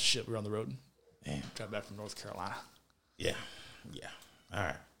ordered a bunch of shit. We were on the road. Damn. Drive back from North Carolina. Yeah. Yeah. All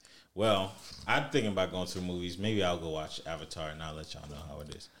right. Well, I'm thinking about going to the movies. Maybe I'll go watch Avatar and I'll let y'all know how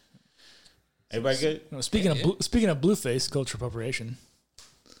it is. Everybody good? You know, speaking of Blueface, cultural appropriation.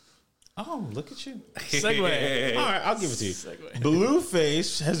 Oh, look at you. Segue. All right, I'll give it to you. Segue.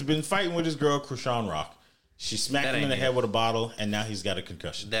 Blueface has been fighting with his girl, Krishan Rock. She smacked That him in the ain't head new. with a bottle, and now he's got a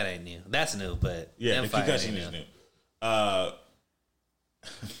concussion. That ain't new. That's new, but Yeah, them the fighting concussion ain't is new. new.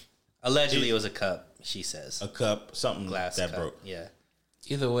 Allegedly, it was a cup. She says A cup, something glass that cup. broke. Yeah.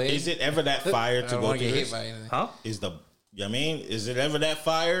 Either way, Is it ever that fire I to don't go want through to get hit this? by anything. Huh? Is it ever that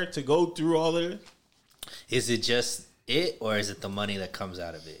fire to go through all of this? Is it just it, or is it the money that comes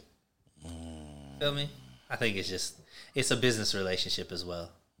out of it? Feel me? I think it's a business relationship as well.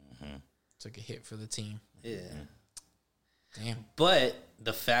 Took a hit for the team. Yeah. Damn. But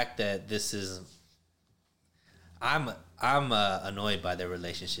the fact that this is, I'm annoyed by their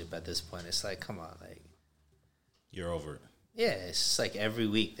relationship at this point. It's like, come on, like, You're over it. yeah, it's just like every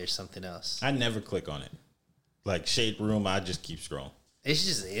week there's something else. I never click on it. Like Shade Room, I just keep scrolling. It's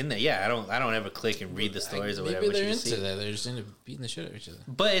just in there. Yeah, I don't ever click and read the stories or whatever. Maybe but you they're can into see. that. They're just into beating the shit out of each other.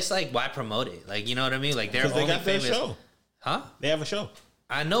 But it's like, why promote it? Like, you know what I mean? Like, they're Because they only got their famous. show. Huh? They have a show.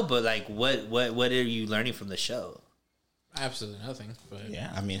 I know, but like, what are you learning from the show? Absolutely nothing. But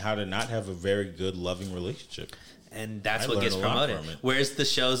Yeah, I mean, how to not have a very good, loving relationship. And that's I what gets learned a lot promoted. from it. Where's the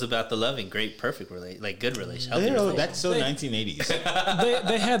shows about the loving, great, perfect like good relation, healthy Ew, relationship? that's so 1980s.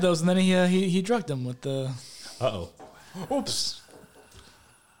 They had those, and then he drugged them with the. Uh-oh. Oops.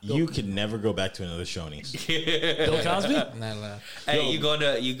 You can never go back to another Shoney's. Bill Cosby. not allowed. Hey, you going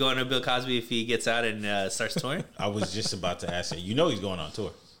to Bill Cosby if he gets out and starts touring? I was just about to ask you. You know he's going on tour.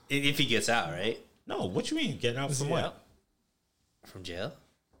 If he gets out, right? No, what you mean? Get out from he what? out? From jail?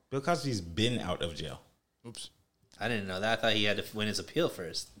 Bill Cosby's been out of jail. Oops. I didn't know that. I thought he had to win his appeal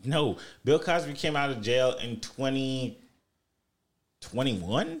first. No, Bill Cosby came out of jail in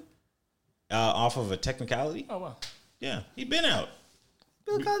 2021 off of a technicality. Oh wow. Yeah, he been out.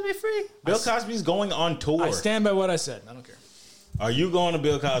 Bill Cosby free? Bill Cosby's going on tour. I stand by what I said. I don't care. Are you going to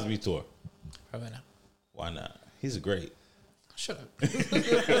Bill Cosby tour? Probably not. Why not? He's great. Shut up.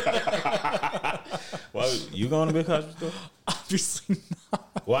 Why you going to Bill Cosby tour? Obviously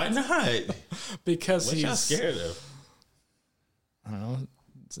not, Why not? because What he's y'all scared of? I don't know,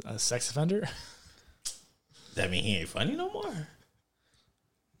 a sex offender. That mean he ain't funny no more?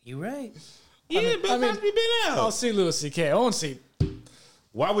 You right. Yeah, Bill Cosby been out. I'll see Louis C.K. I won't see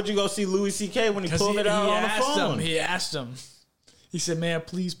Why would you go see Louis C.K. when he because pulled it out on the phone? He asked him. He said, "Man,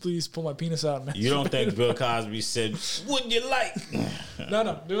 please pull my penis out, man." You don't think Bill Cosby said, "Would you like?"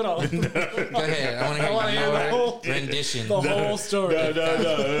 No, do it all. Go ahead. I want to hear the your whole- rendition. The whole story.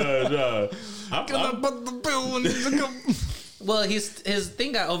 No. I'm put the bill in the Well, his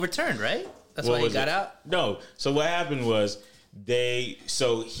thing got overturned, right? That's why he got out. No. So what happened was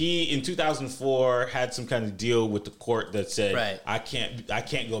he in 2004 had some kind of deal with the court that said, Right. I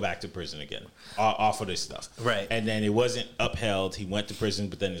can't go back to prison again off of this stuff. Right. And then it wasn't upheld. He went to prison,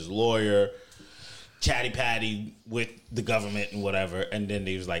 but then his lawyer chatty patty with the government and whatever, and then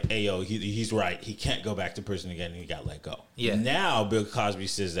he was like, "Hey, yo, he's right. He can't go back to prison again." And he got let go. Yeah. Now Bill Cosby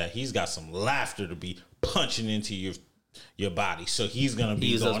says that he's got some laughter to be punching into your body, so he's gonna be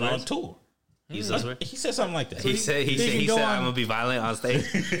used those going on words? tour. Use those words. He said something like that. He said can he go said on- I'm gonna be violent on stage.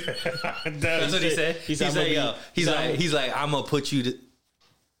 That's what he said. He said, "Yo, he's like I'm gonna put you to.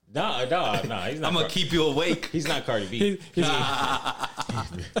 No, he's not. I'm gonna keep you awake." He's not Cardi B.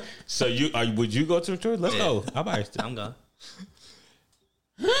 So would you go to a tour? Let's go. I'll buy it. I'm gone.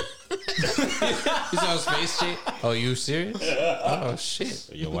 You saw his face change? Oh, you serious? Oh, shit.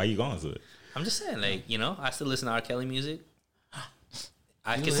 Yo, why you going to it? I'm just saying, like, you know, I still listen to R. Kelly music.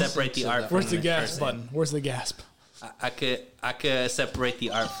 I You can listen separate the to art. that. From Where's the gasp person. button? Where's the gasp? I could separate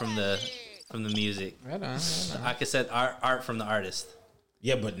the art from the music. Right on. I could set art from the artist.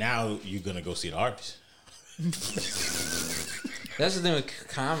 Yeah, but now you're gonna go see the artist. That's the thing with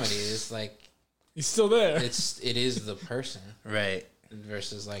comedy. It's like He's still there. it is the person Right.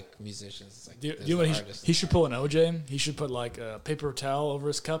 versus like musicians. It's like Do there's you know the what artist. he should pull an OJ? He should put like a paper towel over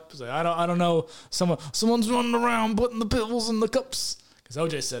his cup. He's like, I don't know. Someone's running around putting the pills in the cups. Because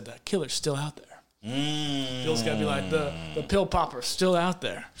OJ said that killer's still out there. Bill's got to be like the pill popper's still out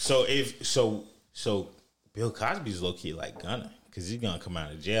there. So Bill Cosby's low key like gonna, because he's gonna come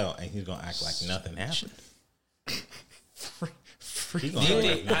out of jail and he's gonna act like nothing happened. He gonna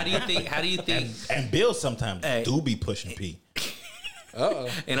act like nothing How do you think? And Bill sometimes Hey. do be pushing P.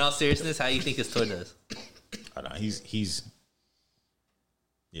 In all seriousness, how do you think his tour does? I don't know, he's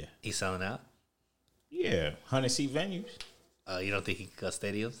He's selling out. 100-seat venues. You don't think he could go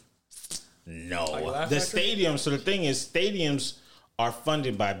stadiums? No, Laugh the Factory? stadiums. So the thing is, stadiums are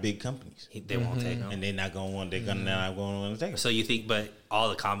funded by big companies, They won't take him. and they're not gonna want. They're gonna not gonna want to take them. So you think, but all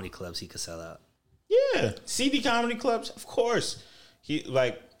the comedy clubs he could sell out. Yeah, CD comedy clubs, of course. He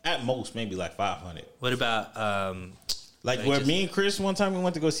like at most maybe like 500. What about Like They where just- me and Chris one time we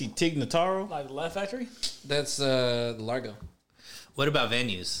went to go see Tig Notaro. Like the Laugh Factory? That's Largo. what about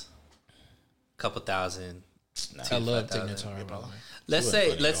venues? Couple thousand. I love 5,000. Tignataro, by the way. Let's Sure, say,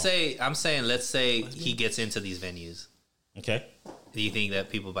 buddy, let's no. say, I'm saying, let's say he gets into these venues. Okay. Do you think that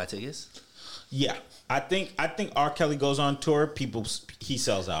people buy tickets? Yeah, I think R. Kelly goes on tour. He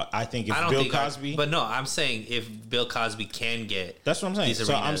sells out. I think if Bill Cosby, but no, I'm saying if Bill Cosby can get. that's what I'm saying. These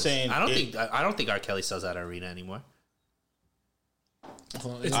So I'm arenas, saying I don't think R. Kelly sells out an arena anymore.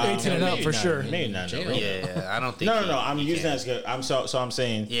 It's 18 and up maybe for not, sure. Maybe not. Jail. No. Yeah, I don't think. No. I'm he using can. that as good. So I'm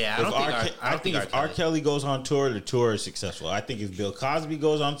saying. Yeah, I if don't think I think if R. Kelly goes on tour, the tour is successful. I think if Bill Cosby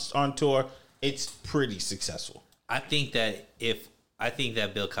goes on tour, it's pretty successful. I think that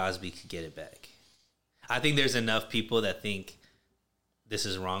Bill Cosby could get it back. I think there's enough people that think this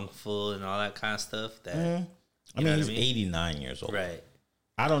is wrongful and all that kind of stuff. That I know mean, what he's I mean? 89 years old. right.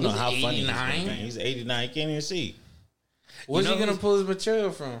 I don't know He's how funny he's 89? gonna be. He's 89. He can't even see. Where's know he gonna who's- pull his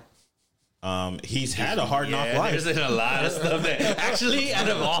material from? He's had a hard knock life. There's a lot of stuff that actually, out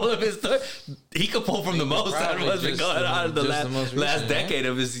of all of his stuff, he could pull from the most out of Probably what's been just going on in the just the most last recent, decade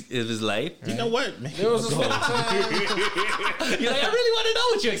of his life. You know what? Man, There was a whole time. You're like, I really want to know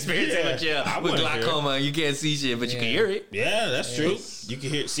what you're experiencing with, I with wanna hear it. glaucoma. You can't see shit, but you can Yeah. hear it. Yeah, that's true. You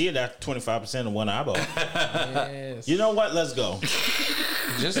can see it at 25% of one eyeball. Yes. You know what? Let's go.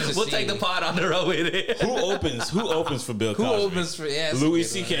 Just to We'll see take the pod on the road with it. Who opens for Bill who Cosby? opens for Louis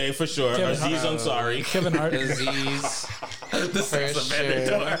C.K. for sure. Kevin Aziz Hart. Ansari. Kevin Hart. Aziz. The sex For offender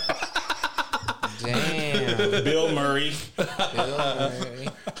sure. tour. Damn. Bill Murray.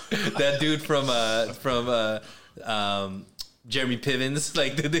 That dude from Jeremy Pivens,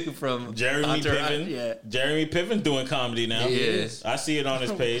 like the dude from Jeremy Entourage. Piven. Yeah. Jeremy Piven doing comedy now. He Yeah. is. I see it on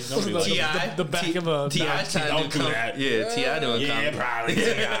his page. Don't be The- like, the back of a- T.I. Don't do that. Yeah, T.I. doing Yeah, comedy. probably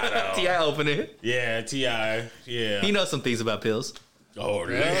T.I. though. T.I. opening it. Yeah, T.I. Yeah. He knows some things about pills. Oh,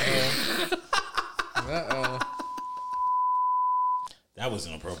 really? Uh-oh. That was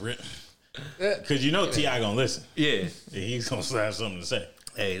inappropriate. Because you know T.I. gonna listen. Yeah. Yeah, he's gonna have something to say.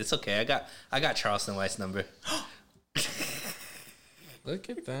 Hey, it's okay. I got Charleston White's number. Look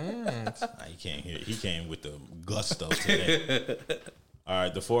at that. Nah, he can't hear. He came with the gusto today. All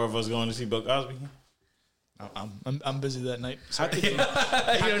right, the four of us going to see Bill Cosby. I'm busy that night. How could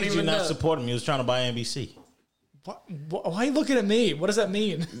you not support him? He was trying to buy NBC. Why are you looking at me? What does that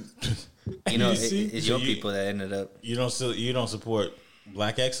mean? You know, NBC? it's So your you- people that ended up. You don't support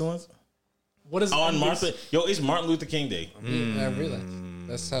Black excellence What is on NBC? Martin? Yo, it's Martin Luther King Day. I realized.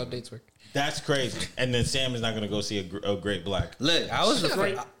 That's how dates work. That's crazy. And then Sam is not going to go see a great black. Look, I was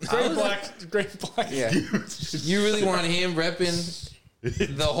Great black. Yeah. You really want him repping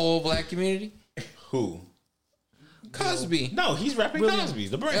the whole black community? Who? Cosby. No, he's rapping Cosby,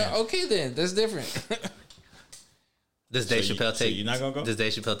 the brand. Okay, then. That's different. Does Dave So you- Chappelle so take? you're not gonna go? Does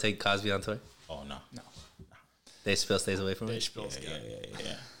Dave Chappelle take Cosby on tour? Oh no. Dave Chappelle stays away from it.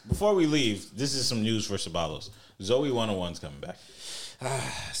 Yeah. Before we leave, this is some news for Sabalos. Zoe 101's coming back. I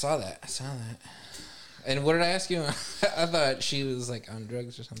saw that. And what did I ask you? I thought she was like on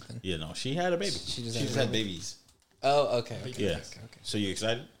drugs or something. You know, she had a baby. She just She's had a had babies. Oh, okay. Yeah. Okay. So you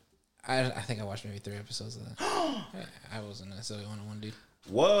excited? I think I watched maybe 3 episodes of that. Yeah, I wasn't necessarily 101 dude.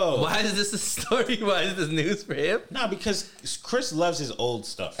 Whoa. Why is this a story? Why is this news for him? No, because Chris loves his old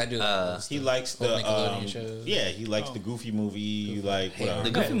stuff. I do. He likes the Old Nickelodeon shows. yeah. He likes the Goofy movie. Like The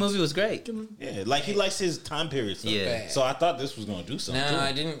Goofy movie was great. yeah, like he likes his time period stuff. Yeah. So I thought this was gonna do something. No, too.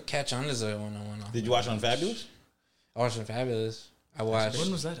 I didn't catch on to Zoe when I went on. Did you watch on Fabulous? I watched Fabulous. I watched.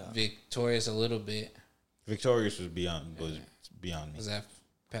 When was that out? Victorious a little bit. Victorious was beyond me. Was that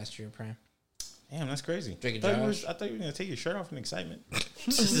past your prime? Damn, that's crazy. Drake and I Josh? thought you were gonna take your shirt off in excitement.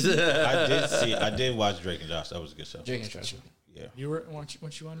 I did watch Drake and Josh. That was a good show. Drake and Josh. Yeah. You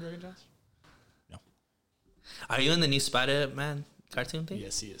weren't you on Dragon Josh? No. Are you in the new Spider-Man cartoon thing?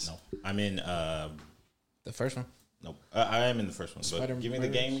 Yes, he is. No. I'm in. The first one. Nope. I am in the first one. But Spider-Man. give me the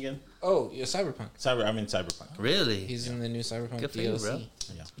game again. Oh, yeah, Cyberpunk. I'm in Cyberpunk. Really? He's in the new Cyberpunk Good for DLC. you, bro.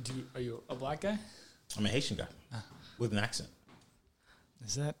 Yeah. Are you a black guy? I'm a Haitian guy with an accent.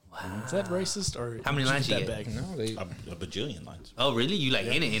 Is that racist or How many did lines you that get? back? No, they. A bajillion lines. Oh, really? You like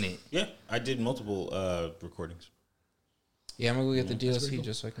in it? Yeah, I did multiple recordings. Yeah, I'm gonna go get the pretty DLC cool.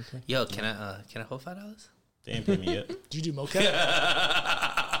 just so I can play. Yo, can I hold $5? They ain't pay me yet. Did you do mocap?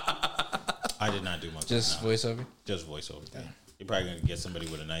 I did not do much. Just voiceover. Just voiceover. Yeah. You're probably gonna get somebody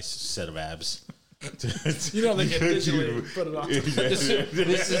with a nice set of abs. You know they can digitally put it on.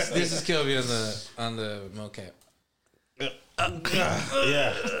 This is Kilby on the mocap.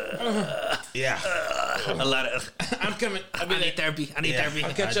 Yeah. Yeah. A lot of. I'm coming. I need therapy. I need therapy.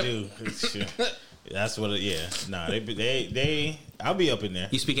 catch I up. do. That's what. Yeah. Nah. They. I'll be up in there.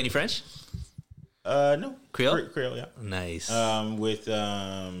 You speak any French? No. Creole? Creole. Yeah. Nice. With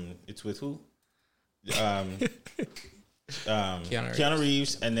it's with who? Keanu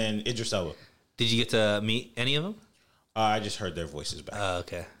Reeves and then Idris Elba. Did you get to meet any of them? I just heard their voices back. Oh,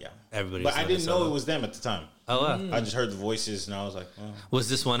 okay. Yeah. Everybody. But was I on didn't this know solo. it was them at the time. Oh, wow. I just heard the voices and I was like, oh. Was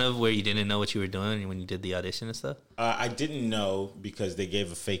this one of where you didn't know what you were doing when you did the audition and stuff? I didn't know because they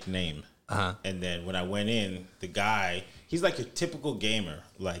gave a fake name. Uh-huh. And then when I went in, the guy, he's like a typical gamer,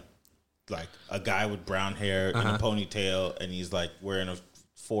 like a guy with brown hair and a ponytail, and he's like wearing a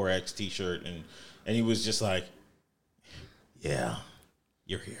 4X t-shirt, and he was just like, yeah,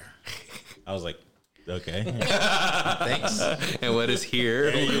 you're here. I was like, okay. Thanks. And what is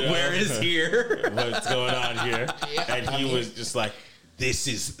here? Where is here? What's going on here? And he was just like, this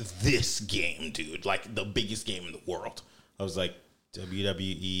is this game, dude. Like the biggest game in the world. I was like,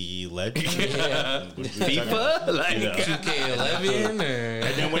 WWE Legend? FIFA? Like, You know? 2K11 or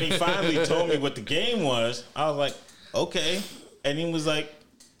And then when he finally told me what the game was, I was like, okay. And he was like,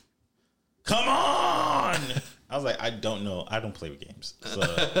 come on. I was like, I don't know. I don't play with games. So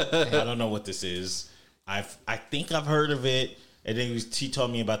I don't know what this is. I think I've heard of it. And then he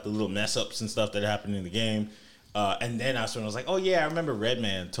told me about the little mess ups and stuff that happened in the game. And then I was like, oh, yeah, I remember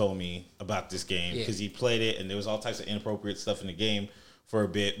Redman told me about this game because he played it and there was all types of inappropriate stuff in the game for a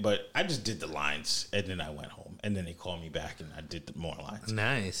bit. But I just did the lines and then I went home. And then they called me back and I did more lines.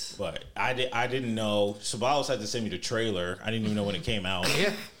 nice. But I didn't know. Sabalos had to send me the trailer. I didn't even know when it came out.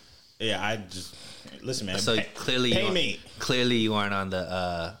 Yeah, I just... Listen, man. So clearly, pay me. Clearly, you aren't on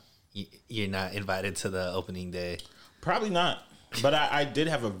the. You're not invited to the opening day. Probably not. But I did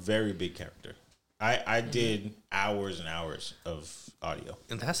have a very big character. I did hours and hours of audio.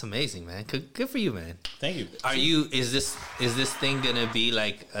 And that's amazing, man. Good for you, man. Thank you. Are you? Is this thing gonna be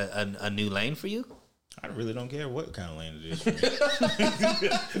like a new lane for you? I really don't care what kind of lane it is. For me.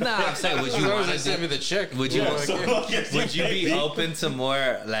 Nah, I'm saying, would you want to send me the check? Would you? So long as Would you pay be me. open to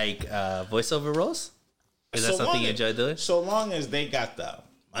more like voiceover roles? Is that So something long you as- enjoy doing? So long as they got the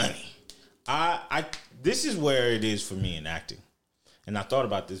money. I this is where it is for me in acting. And I thought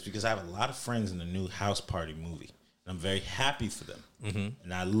about this because I have a lot of friends in the new House Party movie. And I'm very happy for them.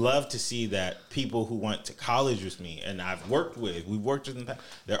 And I love to see that people who went to college with me and we've worked with them,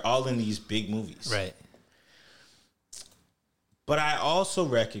 they're all in these big movies. Right. But I also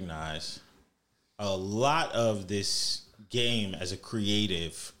recognize a lot of this game as a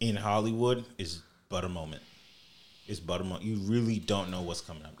creative in Hollywood is but a moment. It's but a moment. You really don't know what's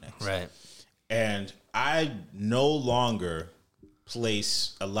coming up next. Right. And I no longer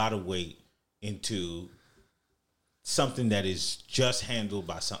place a lot of weight into something that is just handled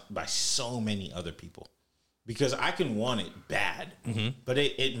by so many other people. Because I can want it bad, but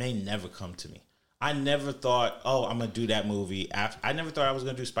it may never come to me. I never thought, oh, I'm going to do that movie. I never thought I was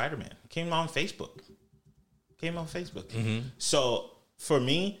going to do Spider-Man. It came on Facebook. So for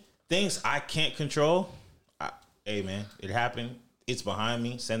me, things I can't control, hey, man, it happened. It's behind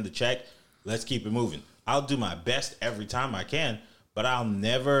me. Send the check. Let's keep it moving. I'll do my best every time I can, but I'll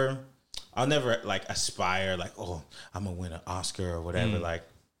never like aspire like, oh, I'm going to win an Oscar or whatever. Like,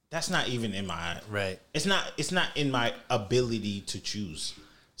 That's not even in my Right. It's not in my ability to choose.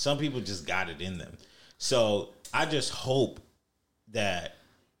 Some people just got it in them. So I just hope that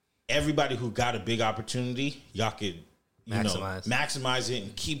everybody who got a big opportunity, y'all could maximize it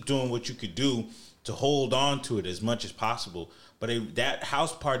and keep doing what you could do to hold on to it as much as possible. But that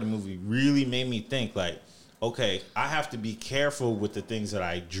House Party movie really made me think, like, okay, I have to be careful with the things that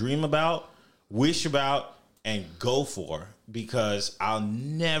I dream about, wish about, and go for, because I'll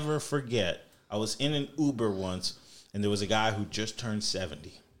never forget. I was in an Uber once, and there was a guy who just turned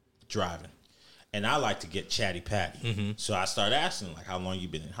 70 driving. And I like to get chatty patty. So I started asking, like, how long you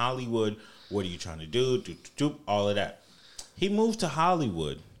been in Hollywood? What are you trying to do? All of that. He moved to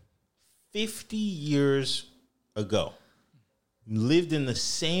Hollywood 50 years ago. Lived in the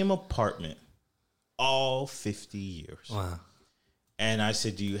same apartment all 50 years. Wow. And I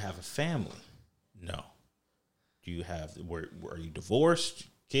said, do you have a family? No. Do you have, are you divorced?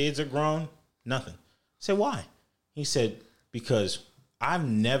 Kids are grown? Nothing. I said, why? He said, because I've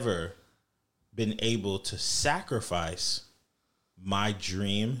never been able to sacrifice my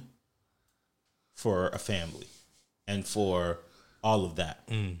dream for a family and for all of that.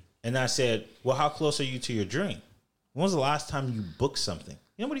 And I said, well, how close are you to your dream? When was the last time you booked something?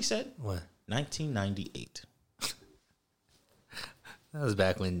 You know what he said? What? 1998. That was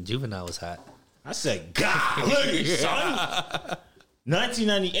back when Juvenile was hot. I said, God, look, son.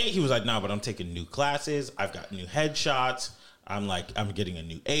 1998, he was like, nah, but I'm taking new classes. I've got new headshots. I'm getting a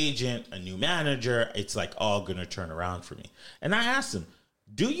new agent, a new manager. It's like all going to turn around for me. And I asked him,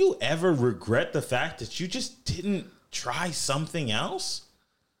 do you ever regret the fact that you just didn't try something else?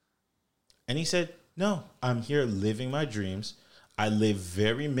 And he said, no, I'm here living my dreams. I live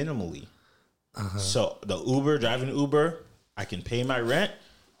very minimally. So driving Uber, I can pay my rent.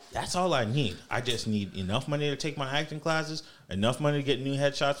 That's all I need. I just need enough money to take my acting classes, enough money to get new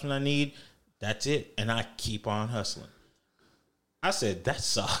headshots when I need. That's it. And I keep on hustling. I said, that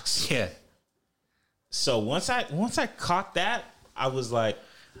sucks. Yeah. So once I caught that, I was like,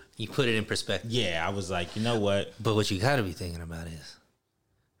 You put it in perspective. yeah, I was like, you know what? But what you got to be thinking about is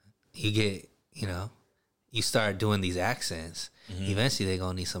you get, you start doing these accents. Eventually, they're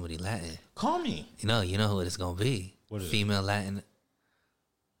going to need somebody Latin. Call me. You know who it's going to be. What is it? Female Latin.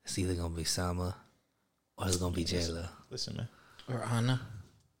 It's either going to be Salma or it's going to be J-Lo. Listen, man. Or Anna.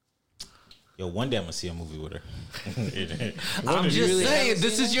 Yo, one day I'm going to see a movie with her. I'm just really saying, haven't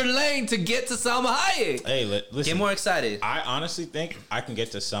this seen is your lane to get to Salma Hayek. Hey, listen. Get more excited. I honestly think I can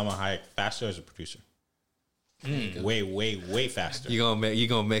get to Salma Hayek faster as a producer. Way, way, way faster. You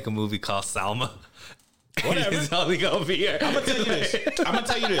gonna make a movie called Salma? Whatever. It's only gonna be her. I'm gonna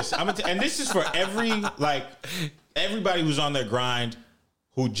tell you this. And this is for everybody who's on their grind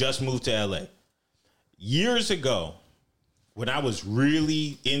who just moved to LA. Years ago, when I was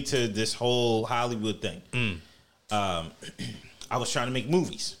really into this whole Hollywood thing, I was trying to make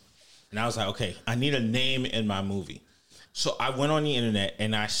movies. And I was like, okay, I need a name in my movie. So I went on the internet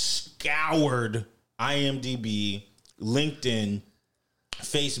and I scoured IMDb, LinkedIn,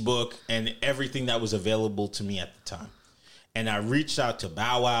 Facebook, and everything that was available to me at the time. And I reached out to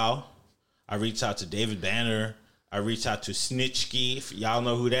Bow Wow. I reached out to David Banner. I reached out to Snitchki, if y'all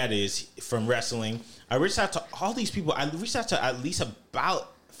know who that is, from wrestling. I reached out to all these people. I reached out to at least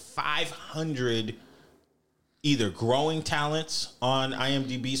about 500 either growing talents on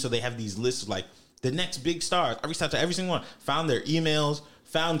IMDb. So they have these lists of like the next big stars. I reached out to every single one, found their emails,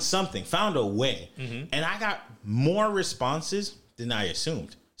 found something, found a way. And I got more responses than I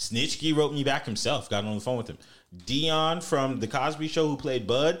assumed. Snitchki wrote me back himself, got on the phone with him. Dion from The Cosby Show, who played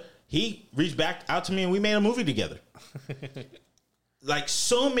Bud, he reached back out to me and we made a movie together. Like,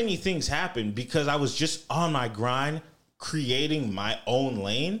 so many things happened because I was just on my grind creating my own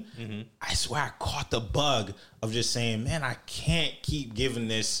lane. I swear I caught the bug of just saying, man, I can't keep giving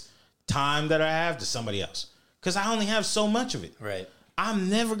this time that I have to somebody else because I only have so much of it. Right. I'm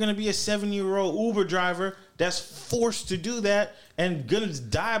never going to be a 7-year-old Uber driver that's forced to do that and going to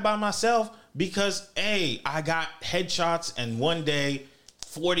die by myself because, hey, I got headshots and one day,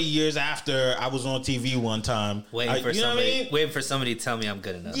 40 years after, I was on TV one time. Waiting for somebody to tell me I'm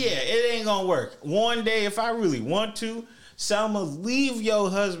good enough. Yeah, it ain't going to work. One day, if I really want to, Selma, leave your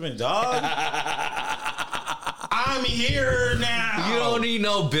husband, dog. I'm here now. You don't need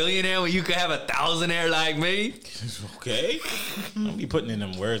no billionaire when you could have a thousandaire like me. Okay. Don't be putting in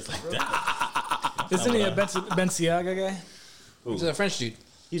them words like that. Isn't he a Balenciaga guy? He's a French dude.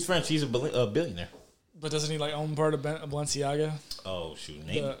 He's French. He's a billionaire. But doesn't he like own part of Balenciaga? Oh, shoot.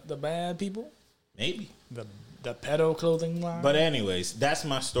 Maybe. The bad people? Maybe. The pedo clothing line? But anyways, that's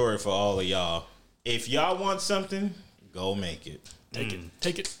my story for all of y'all. If y'all want something, go make it.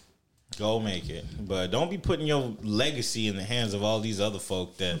 Take it. Go make it. But don't be putting your legacy in the hands of all these other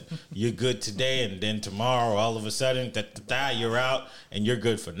folk that you're good today and then tomorrow all of a sudden you're out and you're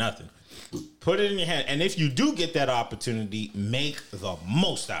good for nothing. Put it in your hand. And if you do get that opportunity, make the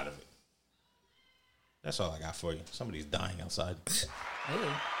most out of it. That's all I got for you. Somebody's dying outside.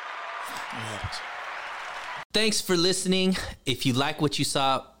 Thanks for listening. If you like what you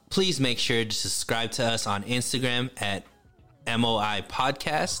saw, please make sure to subscribe to us on Instagram at MOI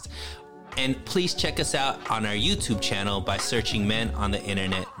Podcast. And please check us out on our YouTube channel by searching Men on the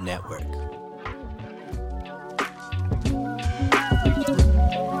Internet Network.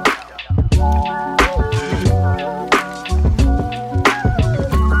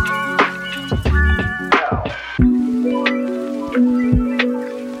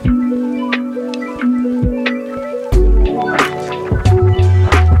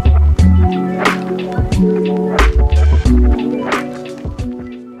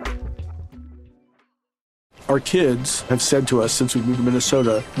 Our kids have said to us since we moved to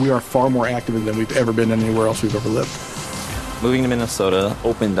Minnesota, we are far more active than we've ever been anywhere else we've ever lived. Moving to Minnesota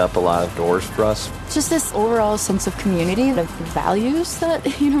opened up a lot of doors for us. Just this overall sense of community, the values that,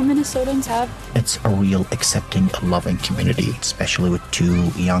 Minnesotans have. It's a real accepting, loving community, especially with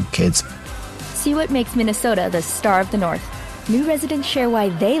 2 young kids. See what makes Minnesota the star of the North. New residents share why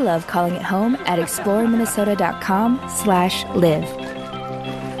they love calling it home at exploreminnesota.com/live.